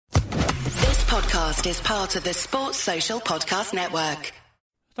podcast is part of the Sports Social Podcast Network.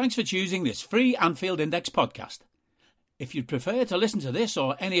 Thanks for choosing this free Anfield Index podcast. If you'd prefer to listen to this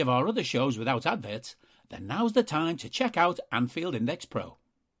or any of our other shows without adverts, then now's the time to check out Anfield Index Pro.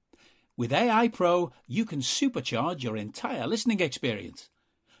 With AEye Pro, you can supercharge your entire listening experience.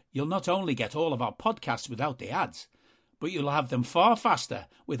 You'll not only get all of our podcasts without the ads, but you'll have them far faster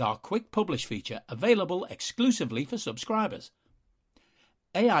with our quick publish feature available exclusively for subscribers.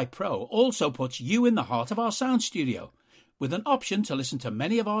 AEye Pro also puts you in the heart of our sound studio, with an option to listen to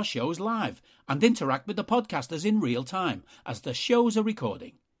many of our shows live and interact with the podcasters in real time as the shows are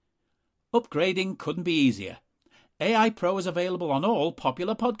recording. Upgrading couldn't be easier. AEye Pro is available on all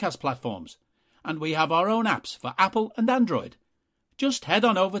popular podcast platforms, and we have our own apps for Apple and Android. Just head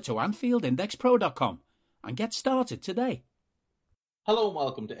on over to AnfieldIndexPro.com and get started today. Hello and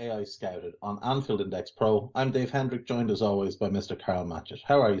welcome to AEye Scouted on Anfield Index Pro. I'm Dave Hendrick, joined as always by Mr. Carl Matchett.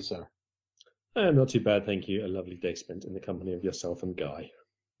 How are you, sir? I'm not too bad, thank you. A lovely day spent in the company of yourself and Guy.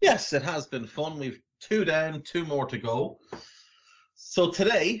 Yes, it has been fun. We've 2 down, 2 more to go. So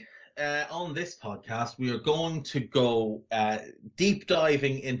today, on this podcast, we are going to go deep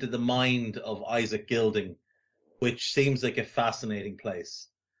diving into the mind of Isaac Gilding, which seems like a fascinating place.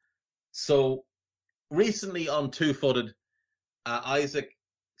 So recently on Two Footed, Isaac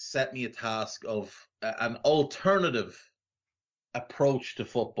set me a task of an alternative approach to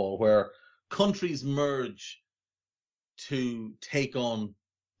football where countries merge to take on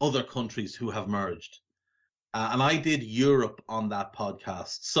other countries who have merged. And I did Europe on that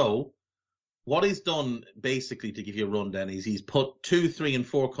podcast. So what he's done, basically, to give you a rundown, is he's put 2, 3, and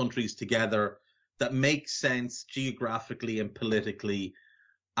 4 countries together that make sense geographically and politically,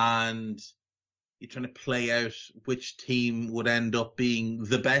 and you're trying to play out which team would end up being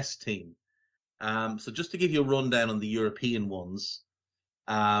the best team. So just to give you a rundown on the European ones,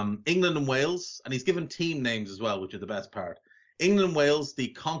 England and Wales, and he's given team names as well, which are the best part. England and Wales, the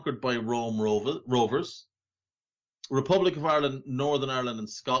conquered by Rome Rovers. Republic of Ireland, Northern Ireland and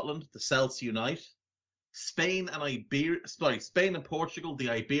Scotland, the Celts unite. Spain and Portugal, the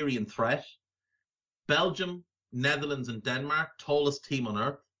Iberian threat. Belgium, Netherlands and Denmark, tallest team on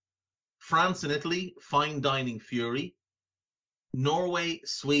earth. France and Italy, fine dining fury. Norway,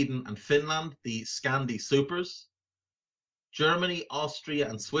 Sweden and Finland, the Scandi supers. Germany, Austria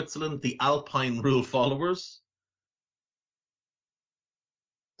and Switzerland, the Alpine rule followers.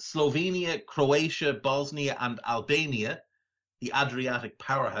 Slovenia, Croatia, Bosnia and Albania, the Adriatic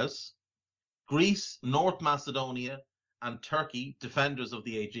powerhouse. Greece, North Macedonia and Turkey, defenders of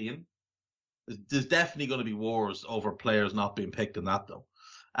the Aegean. There's definitely going to be wars over players not being picked in that, though.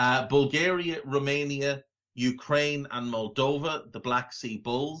 Bulgaria, Romania, Ukraine and Moldova, the Black Sea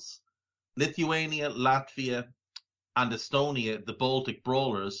Bulls. Lithuania, Latvia and Estonia, the Baltic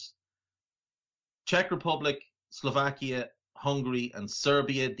Brawlers. Czech Republic, Slovakia, Hungary and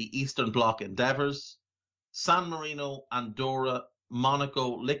Serbia, the Eastern Bloc Endeavours. San Marino, Andorra,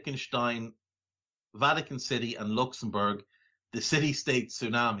 Monaco, Liechtenstein, Vatican City and Luxembourg, the city-state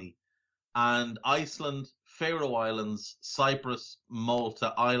tsunami. And Iceland, Faroe Islands, Cyprus,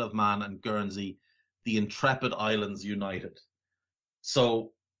 Malta, Isle of Man and Guernsey, the Intrepid Islands united.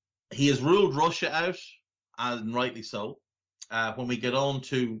 So he has ruled Russia out, and rightly so. When we get on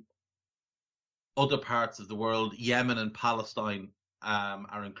to other parts of the world, Yemen and Palestine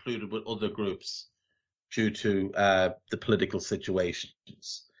are included with other groups due to the political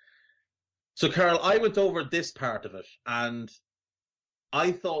situations. So, Carl, I went over this part of it, and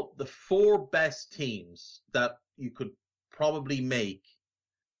I thought the 4 best teams that you could probably make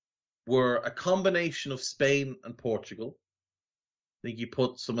were a combination of Spain and Portugal. I think you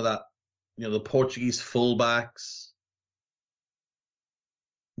put some of that, the Portuguese fullbacks,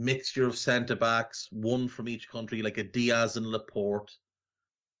 mixture of centre-backs, 1 from each country, like a Diaz and Laporte.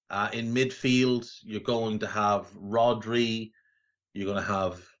 In midfield, you're going to have Rodri, you're going to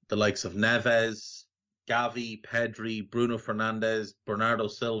have the likes of Neves, Gavi, Pedri, Bruno Fernandes, Bernardo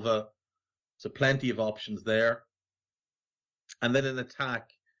Silva. So plenty of options there. And then in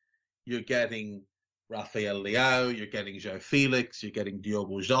attack, you're getting Rafael Leao, you're getting João Felix, you're getting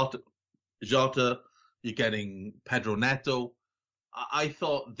Diogo Jota, you're getting Pedro Neto. I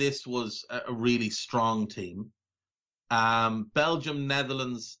thought this was a really strong team. Belgium,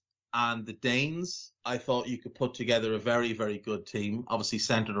 Netherlands, and the Danes, I thought you could put together a very, very good team, obviously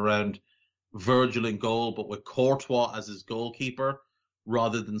centred around Virgil in goal, but with Courtois as his goalkeeper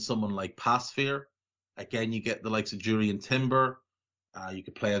rather than someone like Pasveer. Again, you get the likes of Jurrien Timber. You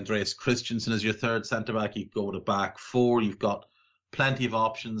could play Andreas Christensen as your third centre-back. You could go to back 4. You've got plenty of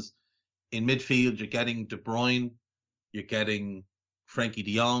options. In midfield, you're getting De Bruyne. You're getting Frankie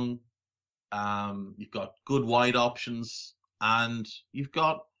de Jong. You've got good wide options, and you've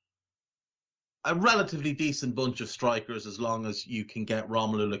got a relatively decent bunch of strikers as long as you can get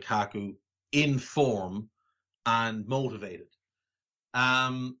Romelu Lukaku in form and motivated.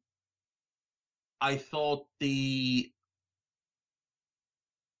 I thought the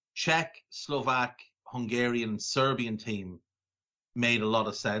Czech, Slovak, Hungarian, Serbian team made a lot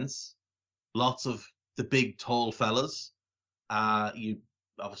of sense. Lots of the big, tall fellas. You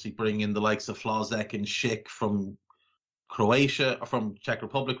obviously bring in the likes of Flozek and Schick from Croatia, or from Czech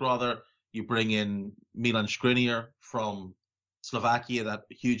Republic rather. You bring in Milan Skriniar from Slovakia. That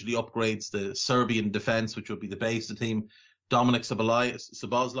hugely upgrades the Serbian defense, which would be the base of the team. Dominik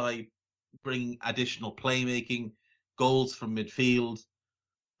Szoboszlai bring additional playmaking, goals from midfield.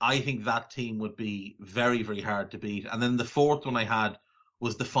 I think that team would be very, very hard to beat. And then the fourth one I had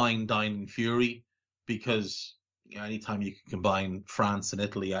was the fine dining fury, because anytime you can combine France and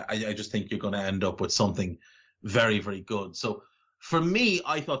Italy, I just think you're going to end up with something very, very good. So for me,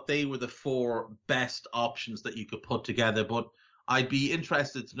 I thought they were the four best options that you could put together. But I'd be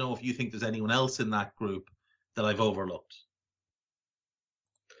interested to know if you think there's anyone else in that group that I've overlooked.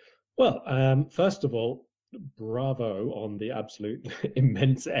 Well, first of all, bravo on the absolute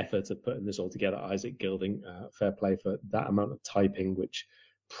immense effort of putting this all together, Isaac Gilding. Fair play for that amount of typing, which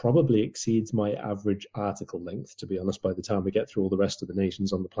probably exceeds my average article length, to be honest, by the time we get through all the rest of the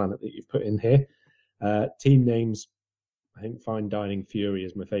nations on the planet that you've put in here. Team names, I think Fine Dining Fury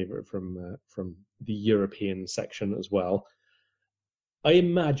is my favourite from the European section as well. I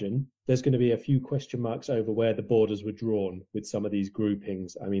imagine there's going to be a few question marks over where the borders were drawn with some of these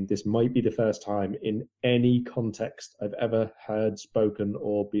groupings. I mean, this might be the first time in any context I've ever heard spoken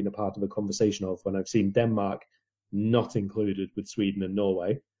or been a part of a conversation of when I've seen Denmark not included with Sweden and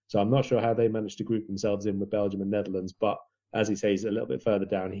Norway. So I'm not sure how they managed to group themselves in with Belgium and Netherlands, but as he says, a little bit further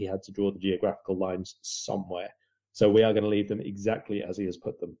down, he had to draw the geographical lines somewhere. So we are going to leave them exactly as he has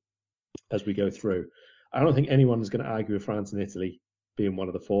put them as we go through. I don't think anyone is going to argue with France and Italy being one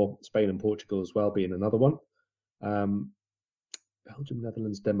of the four, Spain and Portugal as well being another one. Belgium,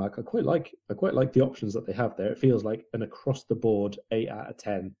 Netherlands, Denmark. I quite like the options that they have there. It feels like an across the board 8 out of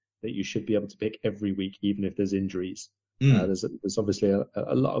 10 that you should be able to pick every week, even if there's injuries. There's obviously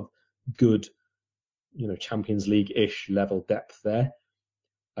a lot of good, Champions League-ish level depth there.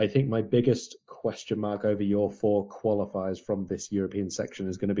 I think my biggest question mark over your four qualifiers from this European section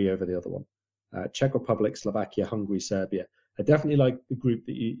is going to be over the other one. Czech Republic, Slovakia, Hungary, Serbia. I definitely like the group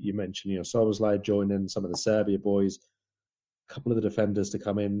that you mentioned. Szoboszlai joining, some of the Serbia boys, a couple of the defenders to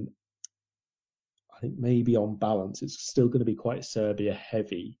come in. I think maybe on balance, it's still going to be quite Serbia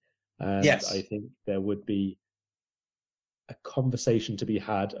heavy. And yes. I think there would be a conversation to be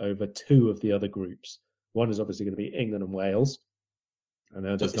had over two of the other groups. One is obviously going to be England and Wales.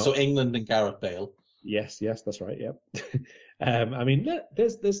 So England and Gareth Bale. Yes, that's right. Yeah. I mean,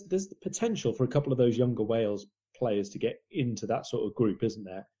 there's the potential for a couple of those younger Wales players to get into that sort of group, isn't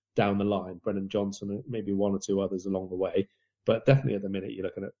there? Down the line, Brennan Johnson and maybe one or two others along the way. But definitely at the minute, you're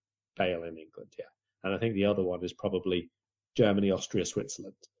looking at Bale in England, yeah. And I think the other one is probably Germany, Austria,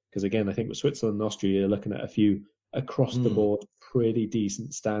 Switzerland. Because again, I think with Switzerland and Austria, you're looking at a few across the board, pretty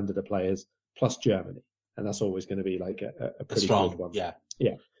decent standard of players, plus Germany. And that's always going to be like a pretty good one. Yeah.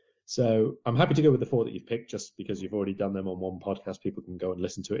 So I'm happy to go with the four that you've picked, just because you've already done them on one podcast. People can go and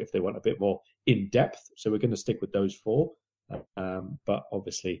listen to it if they want a bit more in depth. So we're going to stick with those four. But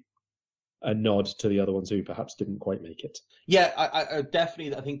obviously a nod to the other ones who perhaps didn't quite make it. Yeah, I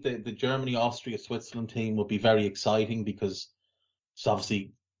definitely, I think the Germany, Austria, Switzerland team will be very exciting because it's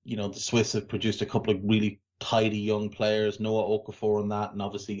obviously, the Swiss have produced a couple of really tidy young players, Noah Okafor and that, and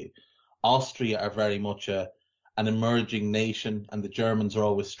obviously Austria are very much an emerging nation, and the Germans are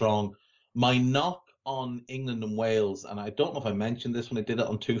always strong. My knock on England and Wales, and I don't know if I mentioned this when I did it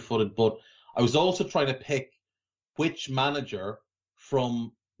on Two Footed, but I was also trying to pick which manager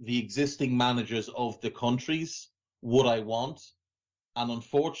from the existing managers of the countries would I want. And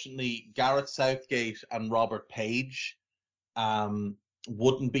unfortunately, Gareth Southgate and Robert Page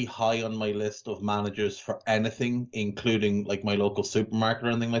wouldn't be high on my list of managers for anything, including like my local supermarket or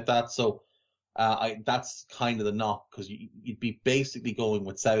anything like that. So that's kind of the knock, because you'd be basically going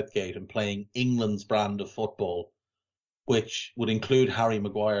with Southgate and playing England's brand of football, which would include Harry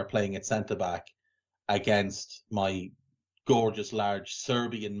Maguire playing at centre-back against my gorgeous large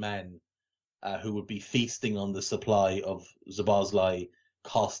Serbian men who would be feasting on the supply of Szoboszlai,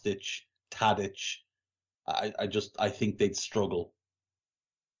 Kostic, Tadic. I think they'd struggle.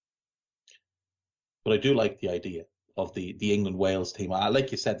 But I do like the idea of the England-Wales team.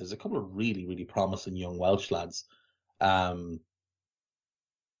 Like you said, there's a couple of really, really promising young Welsh lads.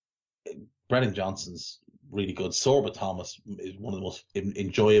 Brennan Johnson's really good. Sorba Thomas is one of the most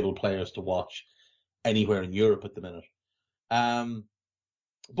enjoyable players to watch anywhere in Europe at the minute.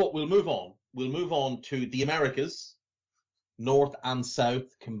 But we'll move on. We'll move on to the Americas, North and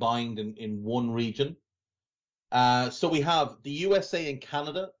South combined in one region. So we have the USA and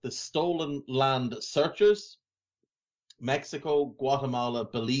Canada, the Stolen Land Searchers, Mexico, Guatemala,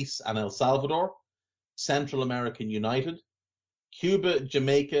 Belize, and El Salvador, Central American United, Cuba,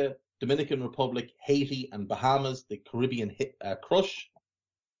 Jamaica, Dominican Republic, Haiti, and Bahamas, the Caribbean Crush,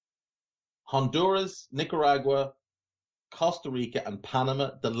 Honduras, Nicaragua, Costa Rica, and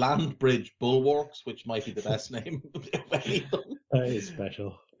Panama, the Land Bridge Bulwarks, which might be the best name of any of them. That is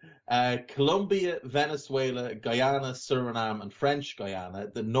special. Colombia, Venezuela, Guyana, Suriname, and French Guyana,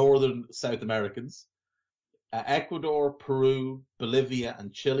 the Northern South Americans. Ecuador, Peru, Bolivia,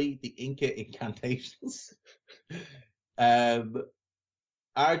 and Chile, the Inca Incantations.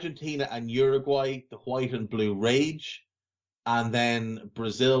 Argentina and Uruguay, the White and Blue Rage. And then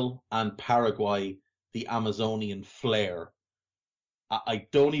Brazil and Paraguay, the Amazonian Flare. I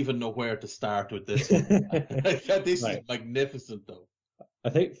don't even know where to start with this. This is magnificent, though. I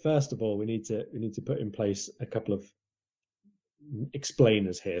think first of all we need to put in place a couple of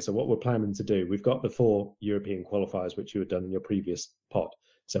explainers here. So what we're planning to do, we've got the 4 European qualifiers which you had done in your previous pod.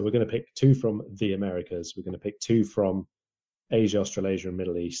 So we're going to pick 2 from the Americas, we're going to pick 2 from Asia, Australasia, and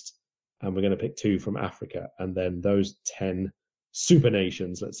Middle East, and we're going to pick 2 from Africa, and then those 10 super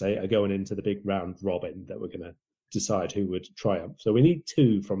nations, let's say, are going into the big round robin that we're going to decide who would triumph. So we need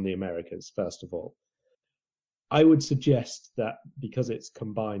 2 from the Americas first of all. I would suggest that because it's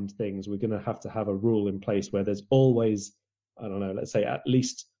combined things, we're going to have a rule in place where there's always, I don't know, let's say at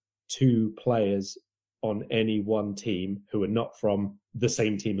least 2 players on any one team who are not from the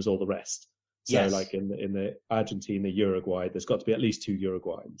same team as all the rest. So yes. Like in the Argentina, Uruguay, there's got to be at least 2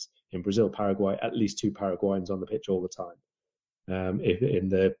 Uruguayans. In Brazil, Paraguay, at least 2 Paraguayans on the pitch all the time. If in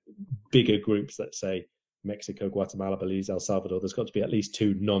the bigger groups, let's say Mexico, Guatemala, Belize, El Salvador, there's got to be at least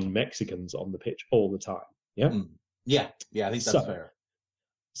 2 non-Mexicans on the pitch all the time. Yeah? Yeah, I think that's fair.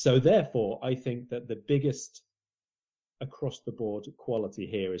 So therefore, I think that the biggest across-the-board quality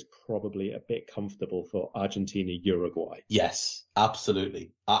here is probably a bit comfortable for Argentina, Uruguay. Yes,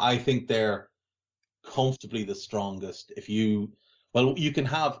 absolutely. I think they're comfortably the strongest. You can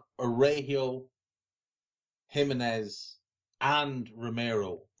have Araujo, Jimenez, and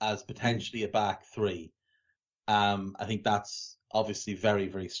Romero as potentially a back 3. I think that's obviously very,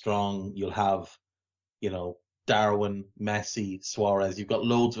 very strong. You'll have, Darwin, Messi, Suarez. You've got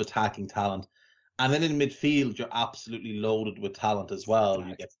loads of attacking talent. And then in midfield, you're absolutely loaded with talent as well. Right.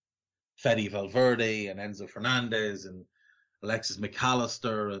 You get Fede Valverde and Enzo Fernandez and Alexis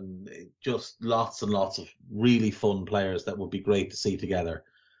McAllister and just lots and lots of really fun players that would be great to see together.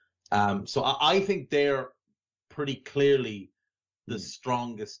 So I think they're pretty clearly the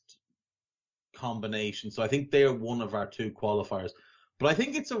strongest combination. So I think they're one of our 2 qualifiers. But I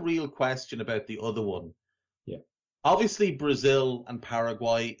think it's a real question about the other one. Yeah. Obviously, Brazil and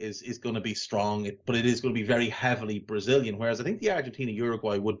Paraguay is going to be strong, but it is going to be very heavily Brazilian, whereas I think the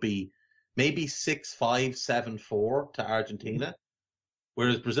Argentina-Uruguay would be maybe 6-5, 7-4 to Argentina,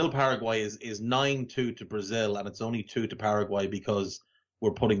 whereas Brazil-Paraguay is 9-2 to Brazil, and it's only 2 to Paraguay because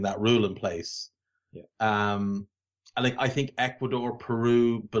we're putting that rule in place. Yeah. I think Ecuador,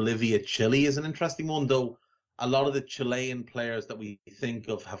 Peru, Bolivia, Chile is an interesting one, though a lot of the Chilean players that we think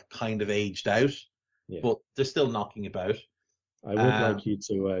of have kind of aged out, but they're still knocking about. I would like you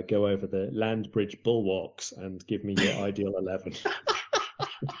to go over the Land Bridge Bulwarks and give me your ideal 11.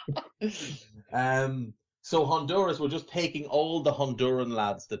 So Honduras, we're just taking all the Honduran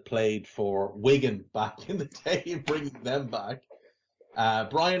lads that played for Wigan back in the day and bringing them back.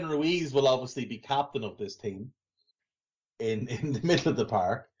 Brian Ruiz will obviously be captain of this team in the middle of the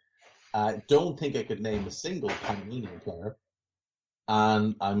park. Don't think I could name a single Panamanian player.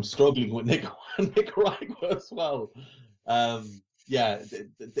 And I'm struggling with Nicaragua as well. They're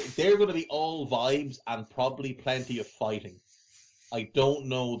going to be all vibes and probably plenty of fighting. I don't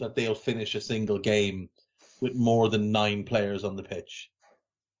know that they'll finish a single game with more than 9 players on the pitch.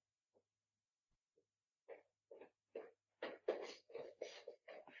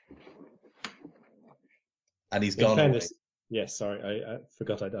 And he's gone away. Yes, sorry, I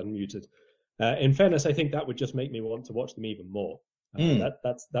forgot I'd unmuted. In fairness, I think that would just make me want to watch them even more.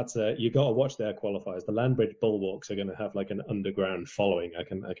 That's you got to watch their qualifiers. The Land Bridge Bulwarks are going to have like an underground following. I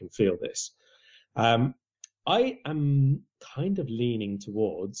can feel this. I am kind of leaning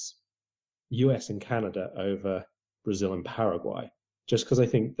towards US and Canada over Brazil and Paraguay, just because I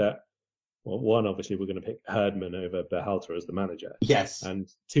think that Well, one, obviously, we're going to pick Herdman over Berhalter as the manager. Yes. And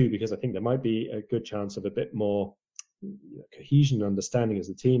two, because I think there might be a good chance of a bit more cohesion and understanding as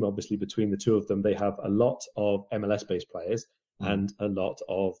a team. Obviously, between the two of them, they have a lot of MLS-based players and a lot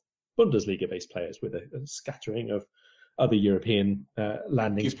of Bundesliga-based players with a scattering of other European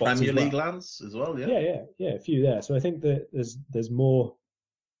landing spots Premier as well. League lands as well, Yeah, a few there. So I think that there's more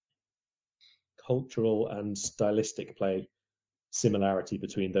cultural and stylistic play similarity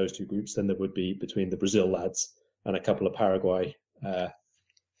between those two groups than there would be between the Brazil lads and a couple of Paraguay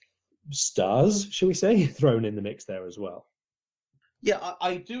stars, shall we say, thrown in the mix there as well. Yeah,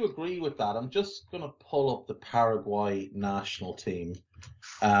 I do agree with that. I'm just going to pull up the Paraguay national team.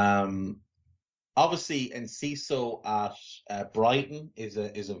 Obviously, Enciso at Brighton is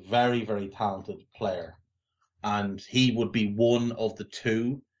a very, very talented player, and he would be one of the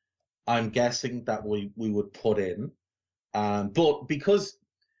two, I'm guessing, that we would put in. But because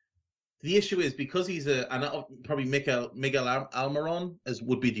the issue is because he's probably Miguel Almiron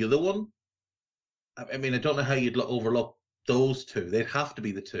would be the other one. I mean, I don't know how you'd overlook those two. They'd have to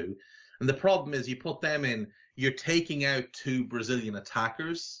be the two. And the problem is you put them in, you're taking out two Brazilian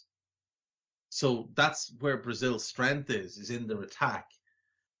attackers. So that's where Brazil's strength is in their attack.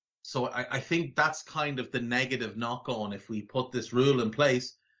 So I think that's kind of the negative knock-on. If we put this rule in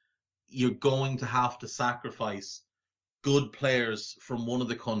place, you're going to have to sacrifice good players from one of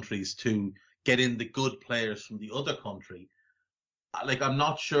the countries to get in the good players from the other country. Like, I'm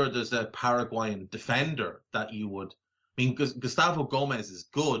not sure there's a Paraguayan defender that you would. I mean, Gustavo Gomez is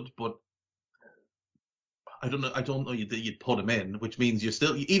good, but I don't know that you'd put him in, which means you're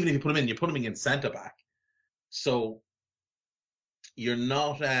still, even if you put him in, you're putting him in centre back. So you're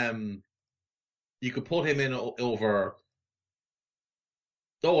not. You could put him in over.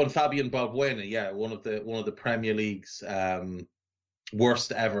 Oh, and Fabian Balbuena, yeah, one of the Premier League's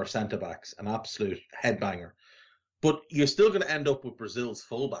worst ever centre backs, an absolute headbanger. But you're still going to end up with Brazil's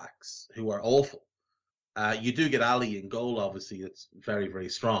fullbacks, who are awful. You do get Ali in goal, obviously. It's very, very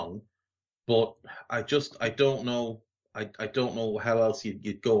strong. But I don't know. I don't know how else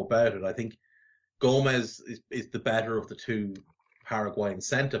you'd go about it. I think Gomez is the better of the two Paraguayan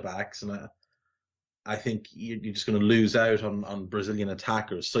centre backs, and I think you're just going to lose out on Brazilian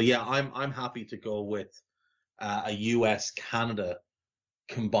attackers. So yeah, I'm happy to go with a US-Canada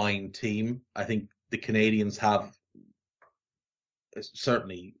combined team. I think the Canadians have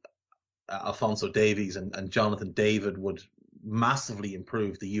certainly Alphonso Davies and Jonathan David would massively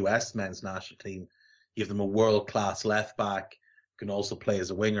improve the US men's national team. Give them a world-class left back, can also play as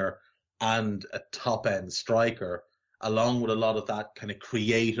a winger, and a top-end striker, along with a lot of that kind of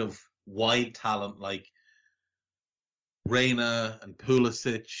creative wide talent like Reina and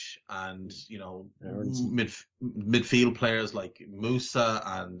Pulisic, and midfield players like Musa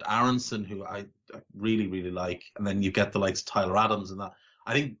and Aronson, who I really, really like. And then you get the likes of Tyler Adams and that.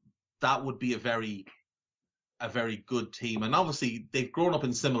 I think that would be a very good team. And obviously they've grown up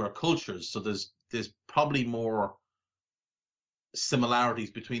in similar cultures, so there's probably more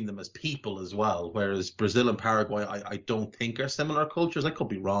similarities between them as people as well. Whereas Brazil and Paraguay, I don't think are similar cultures. I could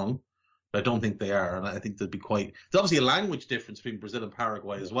be wrong, but I don't think they are. And I think there'd be there's obviously a language difference between Brazil and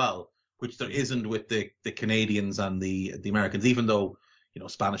Paraguay as well, which there isn't with the Canadians and the Americans, even though,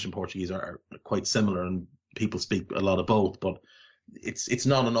 Spanish and Portuguese are quite similar and people speak a lot of both, but it's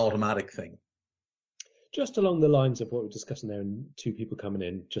not an automatic thing. Just along the lines of what we're discussing there, and two people coming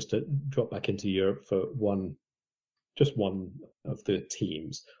in, just to drop back into Europe for just one of the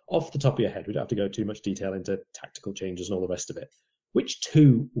teams. Off the top of your head, we don't have to go too much detail into tactical changes and all the rest of it. Which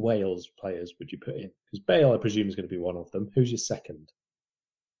two Wales players would you put in? Because Bale, I presume, is going to be one of them. Who's your second?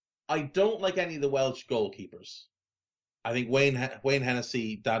 I don't like any of the Welsh goalkeepers. I think Wayne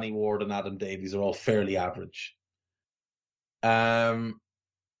Hennessy, Danny Ward, and Adam Davies are all fairly average. But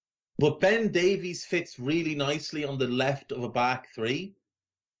Ben Davies fits really nicely on the left of a back three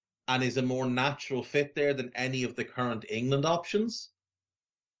and is a more natural fit there than any of the current England options.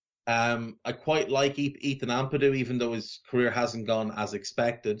 I quite like Ethan Ampadu, even though his career hasn't gone as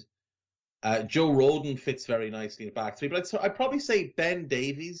expected. Joe Rodon fits very nicely in the back three, but I'd probably say Ben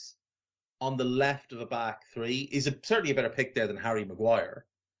Davies on the left of a back three is certainly a better pick there than Harry Maguire.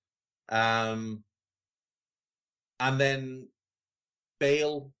 And then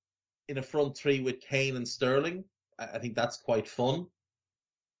Bale in a front three with Kane and Sterling. I think that's quite fun.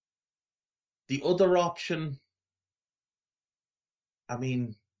 The other option, I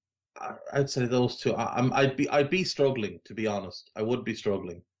mean, I'd say those two. I'd be struggling, to be honest. I would be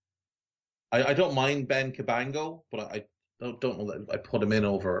struggling. I don't mind Ben Cabango, but I don't know that I put him in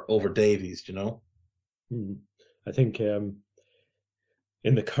over Davies. I think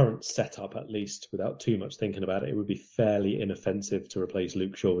in the current setup, at least, without too much thinking about it, it would be fairly inoffensive to replace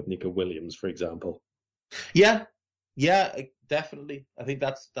Luke Shaw with Nico Williams, for example. Yeah, definitely. I think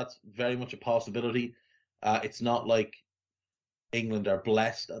that's very much a possibility. It's not like England are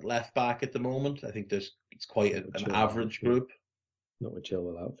blessed at left back at the moment. I think it's quite an average group. Not with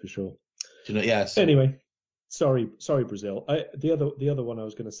Chilwell out for sure. Yeah. So... Anyway, sorry, Brazil. The other one I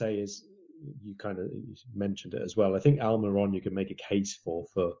was going to say is, you mentioned it as well. I think Almiron you can make a case for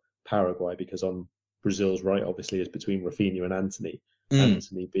Paraguay, because on Brazil's right obviously is between Rafinha and Antony.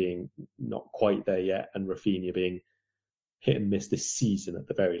 Antony being not quite there yet, and Rafinha being hit and miss this season at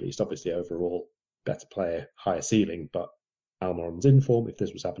the very least. Obviously overall better player, higher ceiling, but Almiron's in form. If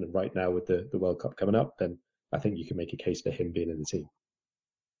this was happening right now with the World Cup coming up, then I think you can make a case for him being in the team.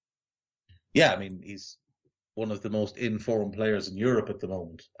 Yeah, I mean, he's one of the most in-form players in Europe at the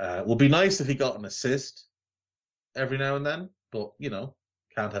moment. Would be nice if he got an assist every now and then, but,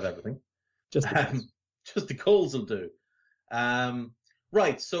 can't have everything. Just the goals will do.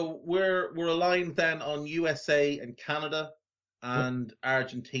 Right, so we're aligned then on USA and Canada and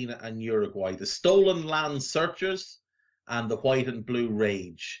Argentina and Uruguay. The Stolen Land Searchers and the White and Blue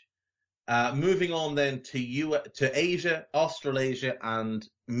Rage. Moving on then to Asia, Australasia and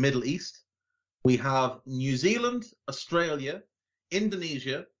Middle East. We have New Zealand, Australia,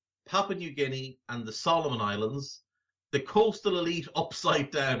 Indonesia, Papua New Guinea, and the Solomon Islands, the coastal elite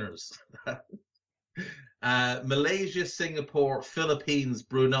upside downers. Malaysia, Singapore, Philippines,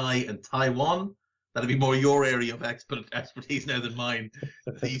 Brunei, and Taiwan. That'd be more your area of expertise now than mine.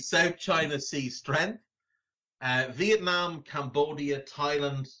 The South China Sea strength. Vietnam, Cambodia,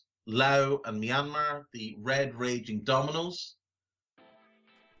 Thailand, Laos, and Myanmar, the red raging dominoes.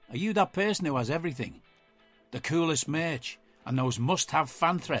 Are you that person who has everything? The coolest merch and those must-have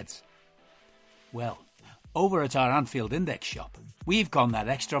fan threads? Well, over at our Anfield Index shop, we've gone that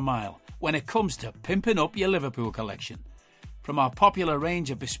extra mile when it comes to pimping up your Liverpool collection. From our popular range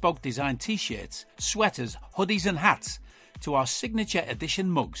of bespoke design t-shirts, sweaters, hoodies and hats, to our signature edition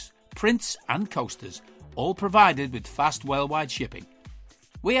mugs, prints and coasters, all provided with fast worldwide shipping.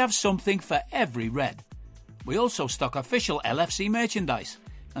 We have something for every red. We also stock official LFC merchandise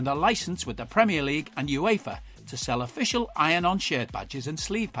and are licensed with the Premier League and UEFA to sell official iron-on shirt badges and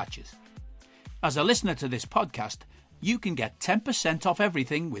sleeve patches. As a listener to this podcast, you can get 10% off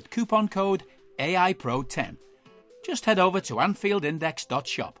everything with coupon code AEyePro10. Just head over to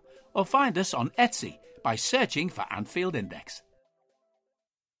AnfieldIndex.shop or find us on Etsy by searching for Anfield Index.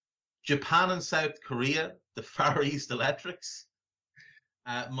 Japan and South Korea, the Far East Electrics.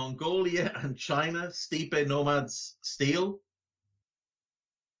 Mongolia and China, Stipe Nomads Steel.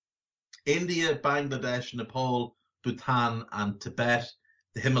 India, Bangladesh, Nepal, Bhutan, and Tibet,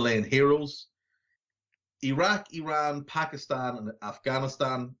 the Himalayan Heroes. Iraq, Iran, Pakistan, and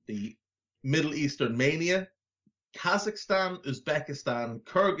Afghanistan, the Middle Eastern Mania. Kazakhstan, Uzbekistan,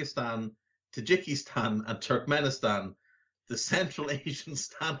 Kyrgyzstan, Tajikistan, and Turkmenistan, the Central Asian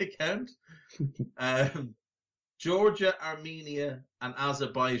Stan account. Georgia, Armenia, and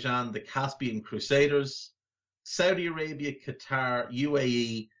Azerbaijan, the Caspian Crusaders. Saudi Arabia, Qatar,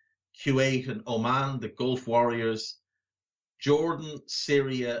 UAE, Kuwait, and Oman, the Gulf Warriors. Jordan,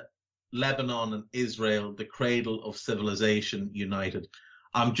 Syria, Lebanon, and Israel, the Cradle of Civilization United.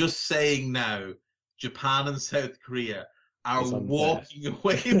 I'm just saying now, Japan and South Korea are walking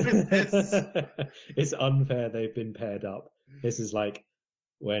away with this. It's unfair they've been paired up. This is like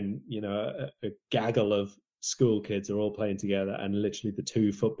when, a gaggle of school kids are all playing together and literally the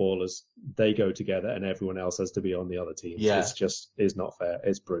two footballers, they go together and everyone else has to be on the other team. Yeah. It's not fair.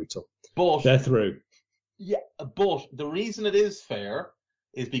 It's brutal. But they're through. Yeah, but the reason it is fair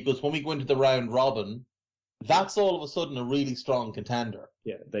is because when we go into the round robin, that's all of a sudden a really strong contender.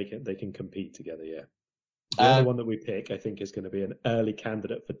 Yeah, they can compete together, yeah. The other one that we pick, I think, is going to be an early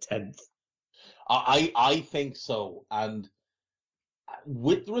candidate for 10th. I think so. And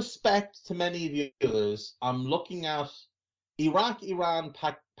with respect to many of the others, I'm looking at Iraq, Iran,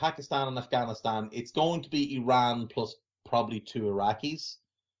 Pakistan, and Afghanistan. It's going to be Iran plus probably 2 Iraqis,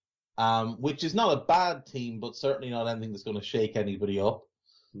 which is not a bad team, but certainly not anything that's going to shake anybody up.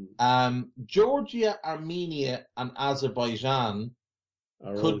 Georgia, Armenia, and Azerbaijan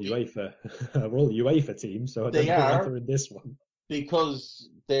are all UEFA teams, so I don't know they're in this one because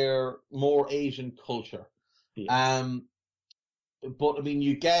they're more Asian culture. Yes. But I mean,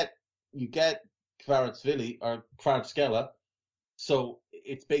 you get Kvaratskhelia or Kvaratskhelia, so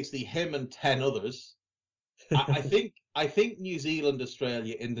it's basically him and 10 others. I think New Zealand,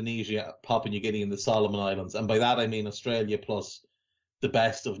 Australia, Indonesia, Papua New Guinea, and the Solomon Islands, and by that I mean Australia plus the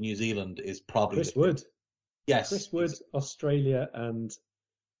best of New Zealand is probably Chris Wood. Yes, Chris Wood, Australia, and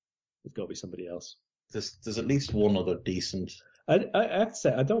There's got to be somebody else. There's at least one other decent. I have to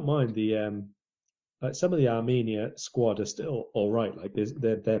say, I don't mind the like some of the Armenia squad are still all right. Like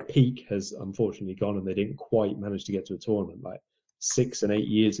their peak has unfortunately gone, and they didn't quite manage to get to a tournament. Like 6 and 8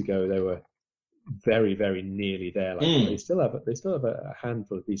 years ago, they were very, very nearly there. Like they still have a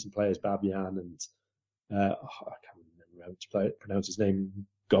handful of decent players, Babian and I can't remember how to pronounce his name,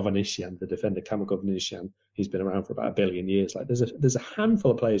 Govanisyan, the defender, Kamal Govanisyan. He's been around for about 1 billion years. Like there's a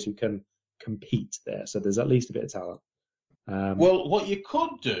handful of players who can compete there. So there's at least a bit of talent. Well, what you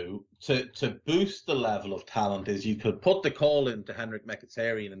could do to boost the level of talent is you could put the call into Henrik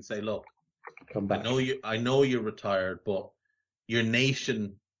Mkhitaryan and say, look, come back. I know you're retired, but your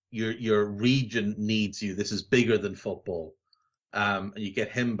nation, your region needs you. This is bigger than football. And you get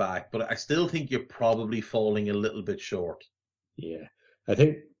him back. But I still think you're probably falling a little bit short. Yeah. I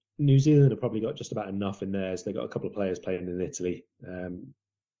think New Zealand have probably got just about enough in theirs. They've got a couple of players playing in Italy.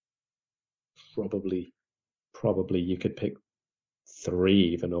 Probably you could pick 3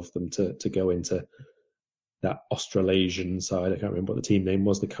 even of them to go into that Australasian side. I can't remember what the team name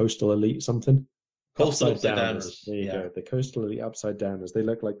was. The Coastal Elite something. Coastal Upside Downers. There you go. The Coastal Elite Upside Downers. They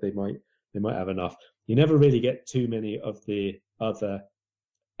look like they might have enough. You never really get too many of the other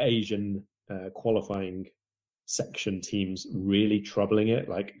Asian qualifying section teams really troubling it.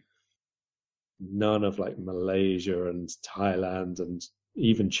 Like none of like Malaysia and Thailand and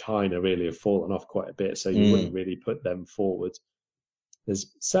even China really have fallen off quite a bit, so you wouldn't really put them forward.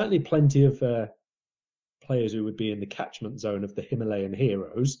 There's certainly plenty of players who would be in the catchment zone of the Himalayan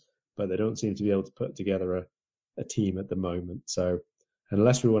heroes, but they don't seem to be able to put together a team at the moment. So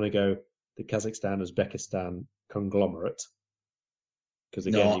unless we want to go the Kazakhstan-Uzbekistan conglomerate, because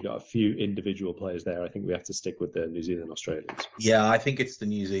again, you've got a few individual players there, I think we have to stick with the New Zealand Australians. Yeah, I think it's the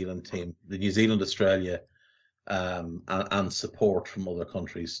New Zealand team, the New Zealand Australia and support from other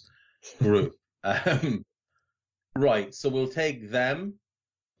countries group. Right, so we'll take them.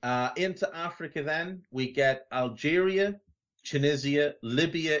 Into Africa then, we get Algeria, Tunisia,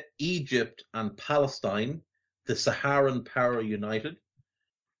 Libya, Egypt, and Palestine, the Saharan Power United.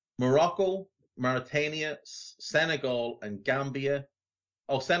 Morocco, Mauritania, Senegal, and Gambia.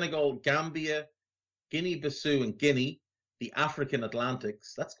 Senegal, Gambia, Guinea-Bissau, and Guinea, the African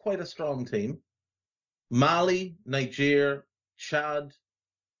Atlantics. That's quite a strong team. Mali, Niger, Chad,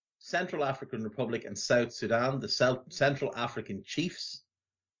 Central African Republic, and South Sudan, the Central African Chiefs.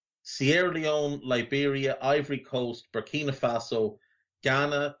 Sierra Leone, Liberia, Ivory Coast, Burkina Faso,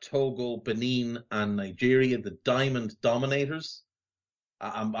 Ghana, Togo, Benin, and Nigeria, the Diamond Dominators.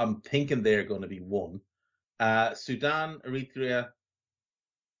 I'm thinking they're going to be one. Sudan, Eritrea,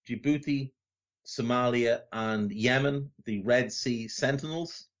 Djibouti, Somalia, and Yemen, the Red Sea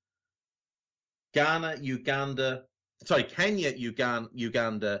Sentinels. Kenya, Uganda,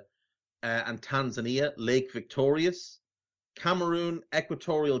 and Tanzania, Lake Victorious. Cameroon,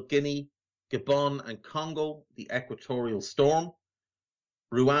 Equatorial Guinea, Gabon, and Congo, the Equatorial Storm.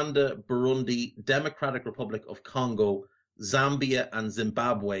 Rwanda, Burundi, Democratic Republic of Congo, Zambia, and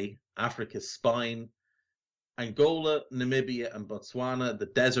Zimbabwe, Africa's Spine. Angola, Namibia, and Botswana, the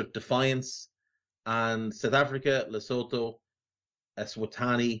Desert Defiance. And South Africa, Lesotho,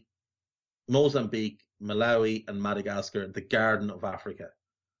 Eswatini, Mozambique, Malawi, and Madagascar, the Garden of Africa.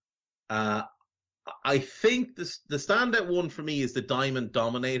 I think the standout one for me is the Diamond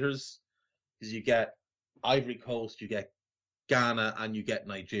Dominators, because you get Ivory Coast, you get Ghana, and you get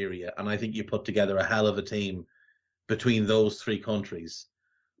Nigeria. And I think you put together a hell of a team between those 3 countries.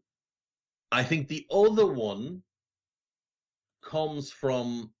 I think the other one comes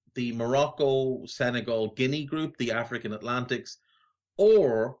from the Morocco, Senegal, Guinea group, the African Atlantics,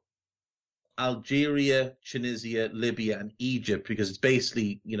 or Algeria, Tunisia, Libya, and Egypt, because it's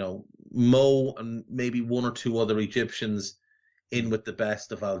basically, Mo and maybe 1 or 2 other Egyptians in with the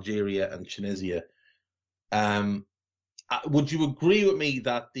best of Algeria and Tunisia. Would you agree with me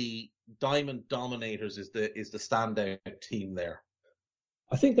that the Diamond Dominators is the standout team there?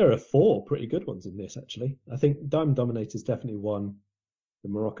 I think there are 4 pretty good ones in this, actually. I think Diamond Dominators definitely won. The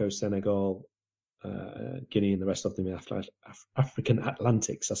Morocco, Senegal, Guinea, and the rest of them in African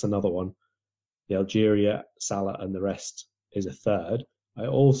Atlantics. That's another one. The Algeria, Salah, and the rest is a third. I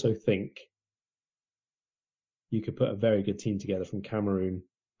also think you could put a very good team together from Cameroon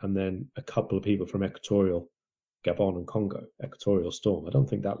and then a couple of people from Equatorial, Gabon, and Congo, Equatorial Storm. I don't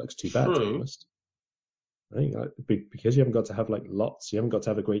think that looks too bad, to be honest. I think because you haven't got to have lots, you haven't got to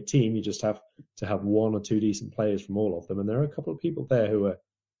have a great team. You just have to have 1 or 2 decent players from all of them, and there are a couple of people there who are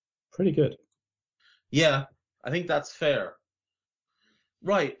pretty good. Yeah, I think that's fair.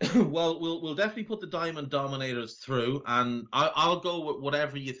 Right. Well, we'll definitely put the Diamond Dominators through, and I'll go with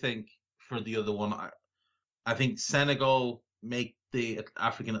whatever you think for the other one. I think Senegal make the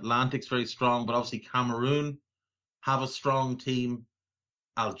African Atlantics very strong, but obviously Cameroon have a strong team.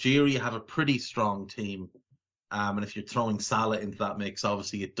 Algeria have a pretty strong team. And if you're throwing Salah into that mix,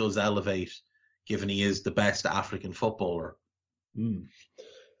 obviously it does elevate, given he is the best African footballer. Mm.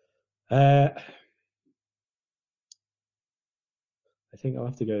 I think I'll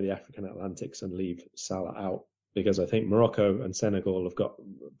have to go the African Atlantics and leave Salah out, because I think Morocco and Senegal have got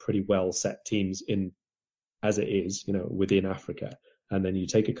pretty well set teams in as it is, within Africa. And then you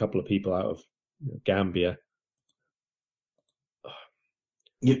take a couple of people out of Gambia.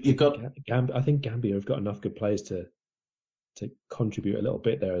 You've got I think Gambia have got enough good players to contribute a little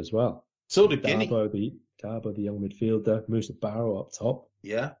bit there as well. So did Guinea. Dabo, the young midfielder, Musa Barrow up top.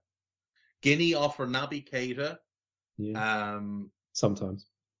 Yeah. Guinea offer Naby Keita. Yeah. Sometimes.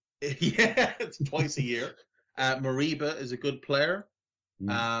 Yeah, it's twice a year. Mariba is a good player.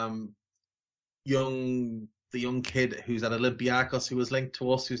 The young kid who's at Olympiacos who was linked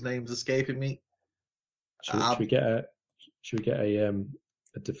to us, whose name's escaping me. Should we get a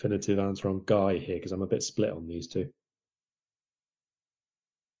definitive answer on Guy here? Because I'm a bit split on these two.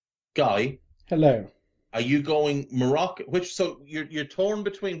 Guy, hello. Are you going Morocco? So you're torn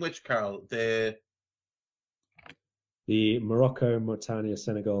between which, Carl? The Morocco, Mauritania,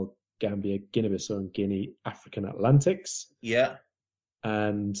 Senegal, Gambia, Guinea-Bissau, and Guinea African Atlantics. Yeah.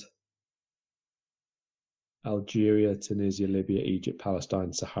 And Algeria, Tunisia, Libya, Egypt,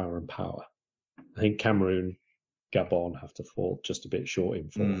 Palestine, Saharan power. I think Cameroon, Gabon have to fall just a bit short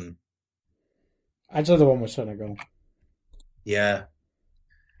in fourth. I'd say the one with Senegal. Yeah.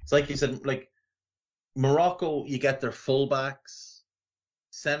 It's like you said, like Morocco, you get their fullbacks.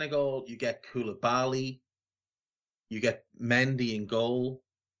 Senegal, you get Koulibaly. You get Mendy in goal.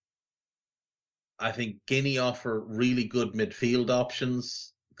 I think Guinea offer really good midfield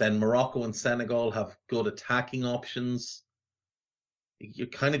options. Then Morocco and Senegal have good attacking options. You're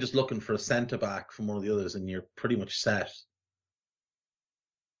kind of just looking for a centre-back from one of the others, and you're pretty much set.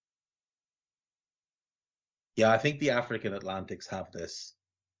 Yeah, I think the African Atlantics have this.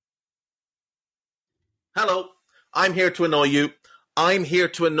 Hello, I'm here to annoy you. I'm here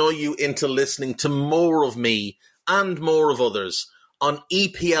to annoy you into listening to more of me and more of others on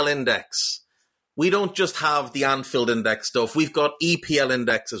EPL Index. We don't just have the Anfield Index stuff. We've got EPL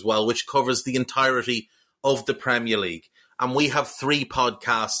Index as well, which covers the entirety of the Premier League. And we have 3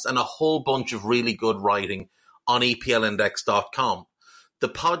 podcasts and a whole bunch of really good writing on EPLindex.com. The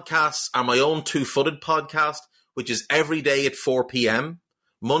podcasts are my own Two-Footed podcast, which is every day at 4 p.m.,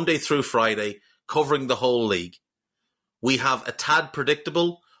 Monday through Friday, covering the whole league. We have A Tad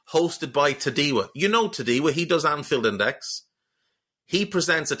Predictable, hosted by Tadiwa. You know Tadiwa, he does Anfield Index. He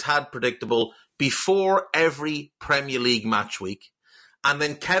presents A Tad Predictable before every Premier League match week. And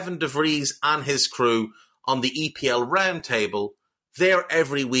then Kevin DeVries and his crew on the EPL Roundtable, they're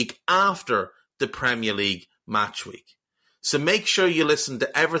every week after the Premier League match week. So make sure you listen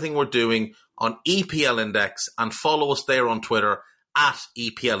to everything we're doing on EPL Index and follow us there on Twitter at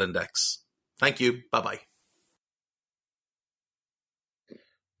EPL Index. Thank you. Bye-bye.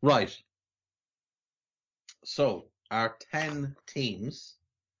 Right. So, our 10 teams.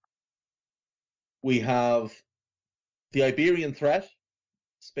 We have the Iberian threat,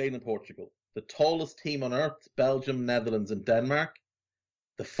 Spain and Portugal. The tallest team on earth, Belgium, Netherlands, and Denmark.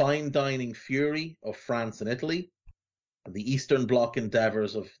 The fine dining fury of France and Italy. And the Eastern Bloc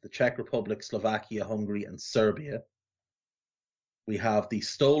endeavours of the Czech Republic, Slovakia, Hungary, and Serbia. We have the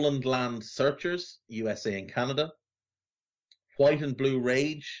stolen land searchers, USA and Canada. White and blue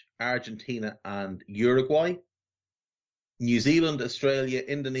rage, Argentina and Uruguay. New Zealand, Australia,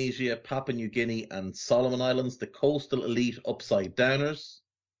 Indonesia, Papua New Guinea, and Solomon Islands, the coastal elite upside downers.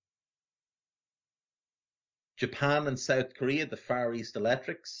 Japan and South Korea, the Far East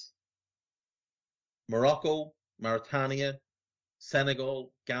Electrics. Morocco, Mauritania,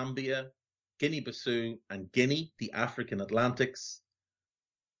 Senegal, Gambia, Guinea-Bissau, and Guinea, the African Atlantics.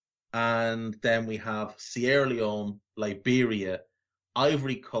 And then we have Sierra Leone, Liberia,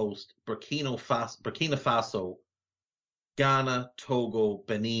 Ivory Coast, Burkina Faso, Ghana, Togo,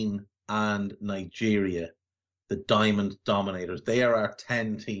 Benin, and Nigeria, the Diamond Dominators. They are our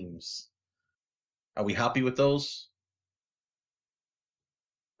 10 teams. Are we happy with those?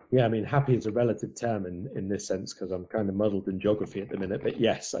 Yeah, I mean, happy is a relative term in this sense, because I'm kind of muddled in geography at the minute. But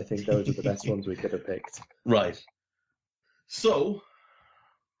yes, I think those are the best ones we could have picked. Right. So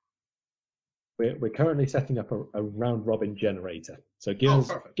we're currently setting up a round robin generator. So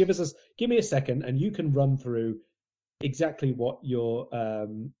give me a second, and you can run through exactly what your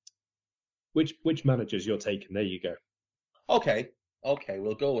which managers you're taking. There you go. Okay,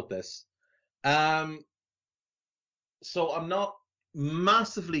 we'll go with this. So I'm not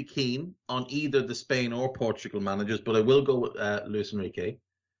massively keen on either the Spain or Portugal managers, but I will go with Luis Enrique.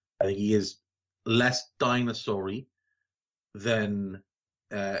 I think he is less dinosaur-y than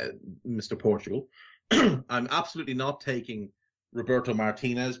Mr. Portugal. I'm absolutely not taking Roberto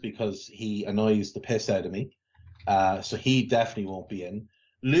Martinez because he annoys the piss out of me. So he definitely won't be in.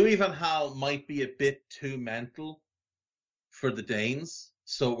 Louis van Gaal might be a bit too mental for the Danes.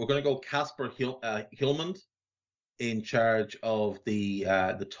 So we're going to go Casper Hjulmand in charge of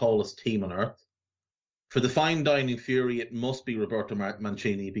the tallest team on earth. For the fine dining fury, it must be Roberto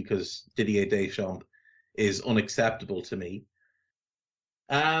Mancini because Didier Deschamps is unacceptable to me.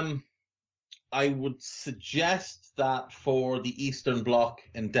 I would suggest that for the Eastern Bloc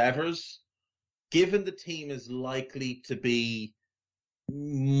endeavours, given the team is likely to be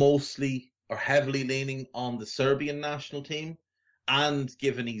mostly or heavily leaning on the Serbian national team, and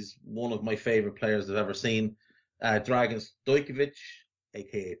given he's one of my favourite players I've ever seen, Dragan Stojkovic,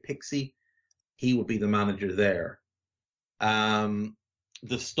 aka Pixie, he would be the manager there.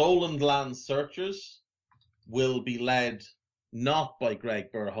 The Stolen Land Searchers will be led not by Greg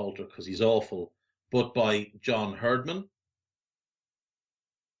Berhalter because he's awful, but by John Herdman.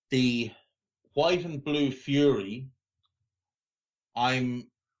 The White and Blue Fury, I'm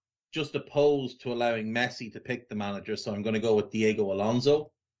just opposed to allowing Messi to pick the manager, so I'm going to go with Diego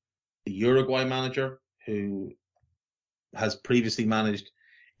Alonso, the Uruguay manager, who has previously managed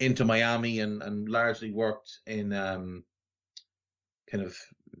Inter Miami and largely worked in kind of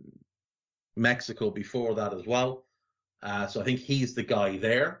Mexico before that as well. So I think he's the guy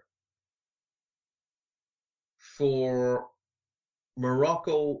there. For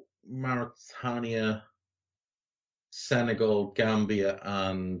Morocco, Mauritania, Senegal, Gambia,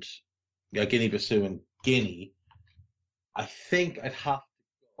 and Guinea-Bissau and Guinea, I think I'd have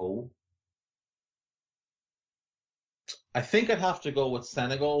to go with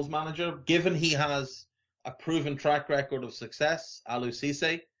Senegal's manager, given he has a proven track record of success, Aliou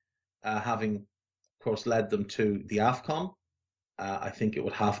Cissé, having, of course, led them to the AFCON. I think it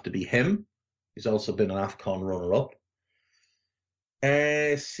would have to be him. He's also been an AFCON runner-up.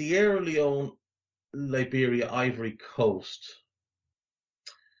 Sierra Leone, Liberia, Ivory Coast.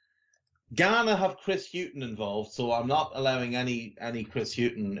 Ghana have Chris Hughton involved, so I'm not allowing any Chris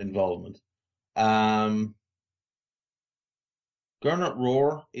Hughton involvement. Gernot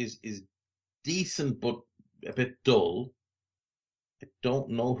Rohr is decent but a bit dull. I don't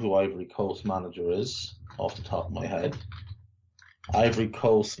know who Ivory Coast manager is off the top of my head. Ivory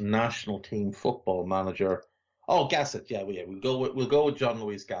Coast national team football manager. Oh, Gasset. Yeah, we'll go with John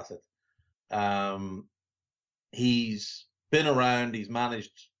Louis Gasset. He's been around. He's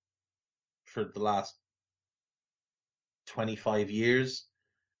managed for the last 25 years.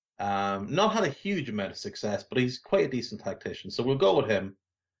 Not had a huge amount of success, but he's quite a decent tactician. So we'll go with him.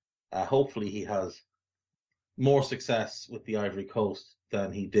 Hopefully he has more success with the Ivory Coast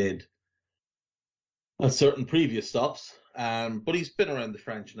than he did at certain previous stops. But he's been around the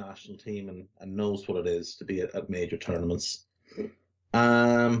French national team and knows what it is to be at major tournaments.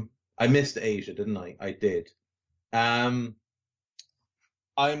 I missed Asia, didn't I? I did. I'm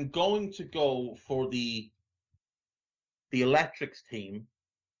going to go for the Electrics team.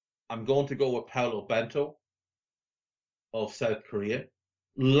 I'm going to go with Paulo Bento of South Korea,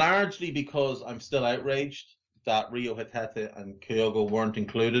 largely because I'm still outraged that Ryo Hitete and Kyogo weren't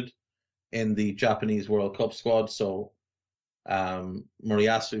included in the Japanese World Cup squad. So,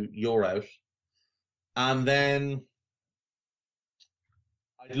 Moriyasu, you're out. And then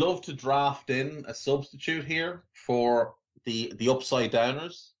I'd love to draft in a substitute here for the upside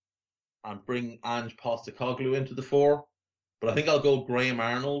downers and bring Ange Postecoglou into the fore. But I think I'll go Graham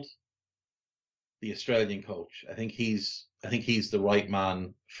Arnold, the Australian coach. I think he's the right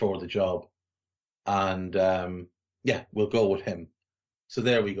man for the job. And we'll go with him. So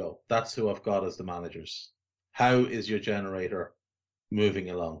there we go. That's who I've got as the managers. How is your generator moving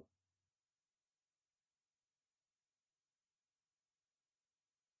along?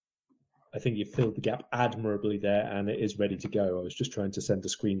 I think you filled the gap admirably there, and it is ready to go. I was just trying to send a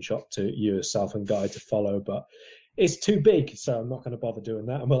screenshot to yourself and Guy to follow, but it's too big, so I'm not going to bother doing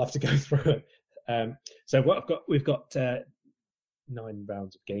that, and we'll have to go through it. So what we've got 9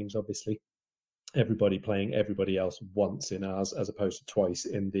 rounds of games, obviously. Everybody playing everybody else once in ours, as opposed to twice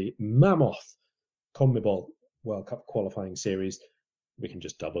in the Mammoth CONMEBOL World Cup qualifying series. We can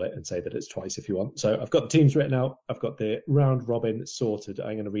just double it and say that it's twice if you want. So I've got the teams written out. I've got the round robin sorted.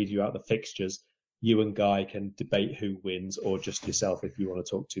 I'm going to read you out the fixtures. you and Guy can debate who wins, or just yourself if you want to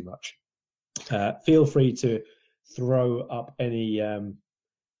talk too much. Feel free to throw up any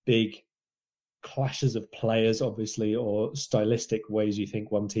big clashes of players, obviously, or stylistic ways you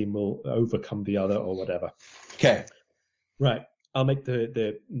think one team will overcome the other, or whatever. Okay. Right. I'll make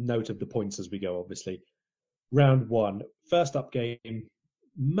the note of the points as we go, obviously. Round 1, first up game,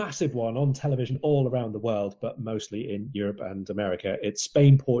 massive one on television all around the world, but mostly in Europe and America. It's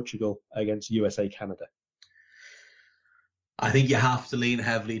Spain-Portugal against USA-Canada. I think you have to lean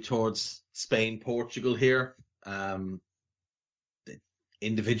heavily towards Spain-Portugal here. The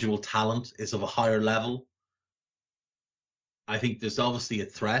individual talent is of a higher level. I think there's obviously a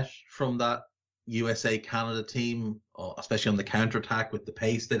threat from that USA-Canada team, especially on the counter-attack with the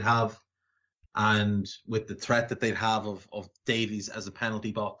pace they'd have. And with the threat that they'd have of Davies as a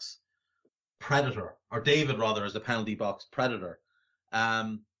penalty box predator, or David rather as a penalty box predator. But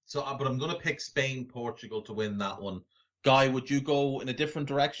I'm going to pick Spain-Portugal to win that one. Guy, would you go in a different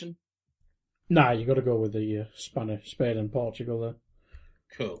direction? Nah, you got to go with the Spain and Portugal there.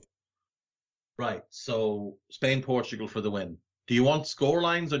 Cool. Right, so Spain-Portugal for the win. Do you want score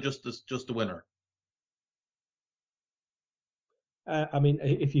lines or just the winner? I mean,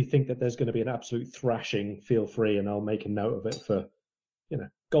 if you think that there's going to be an absolute thrashing, feel free, and I'll make a note of it for,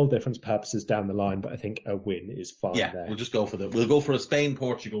 goal difference purposes down the line. But I think a win is fine. Yeah, there. We'll just go for we'll go for a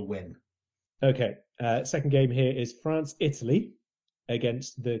Spain-Portugal win. Okay. Second game here is France-Italy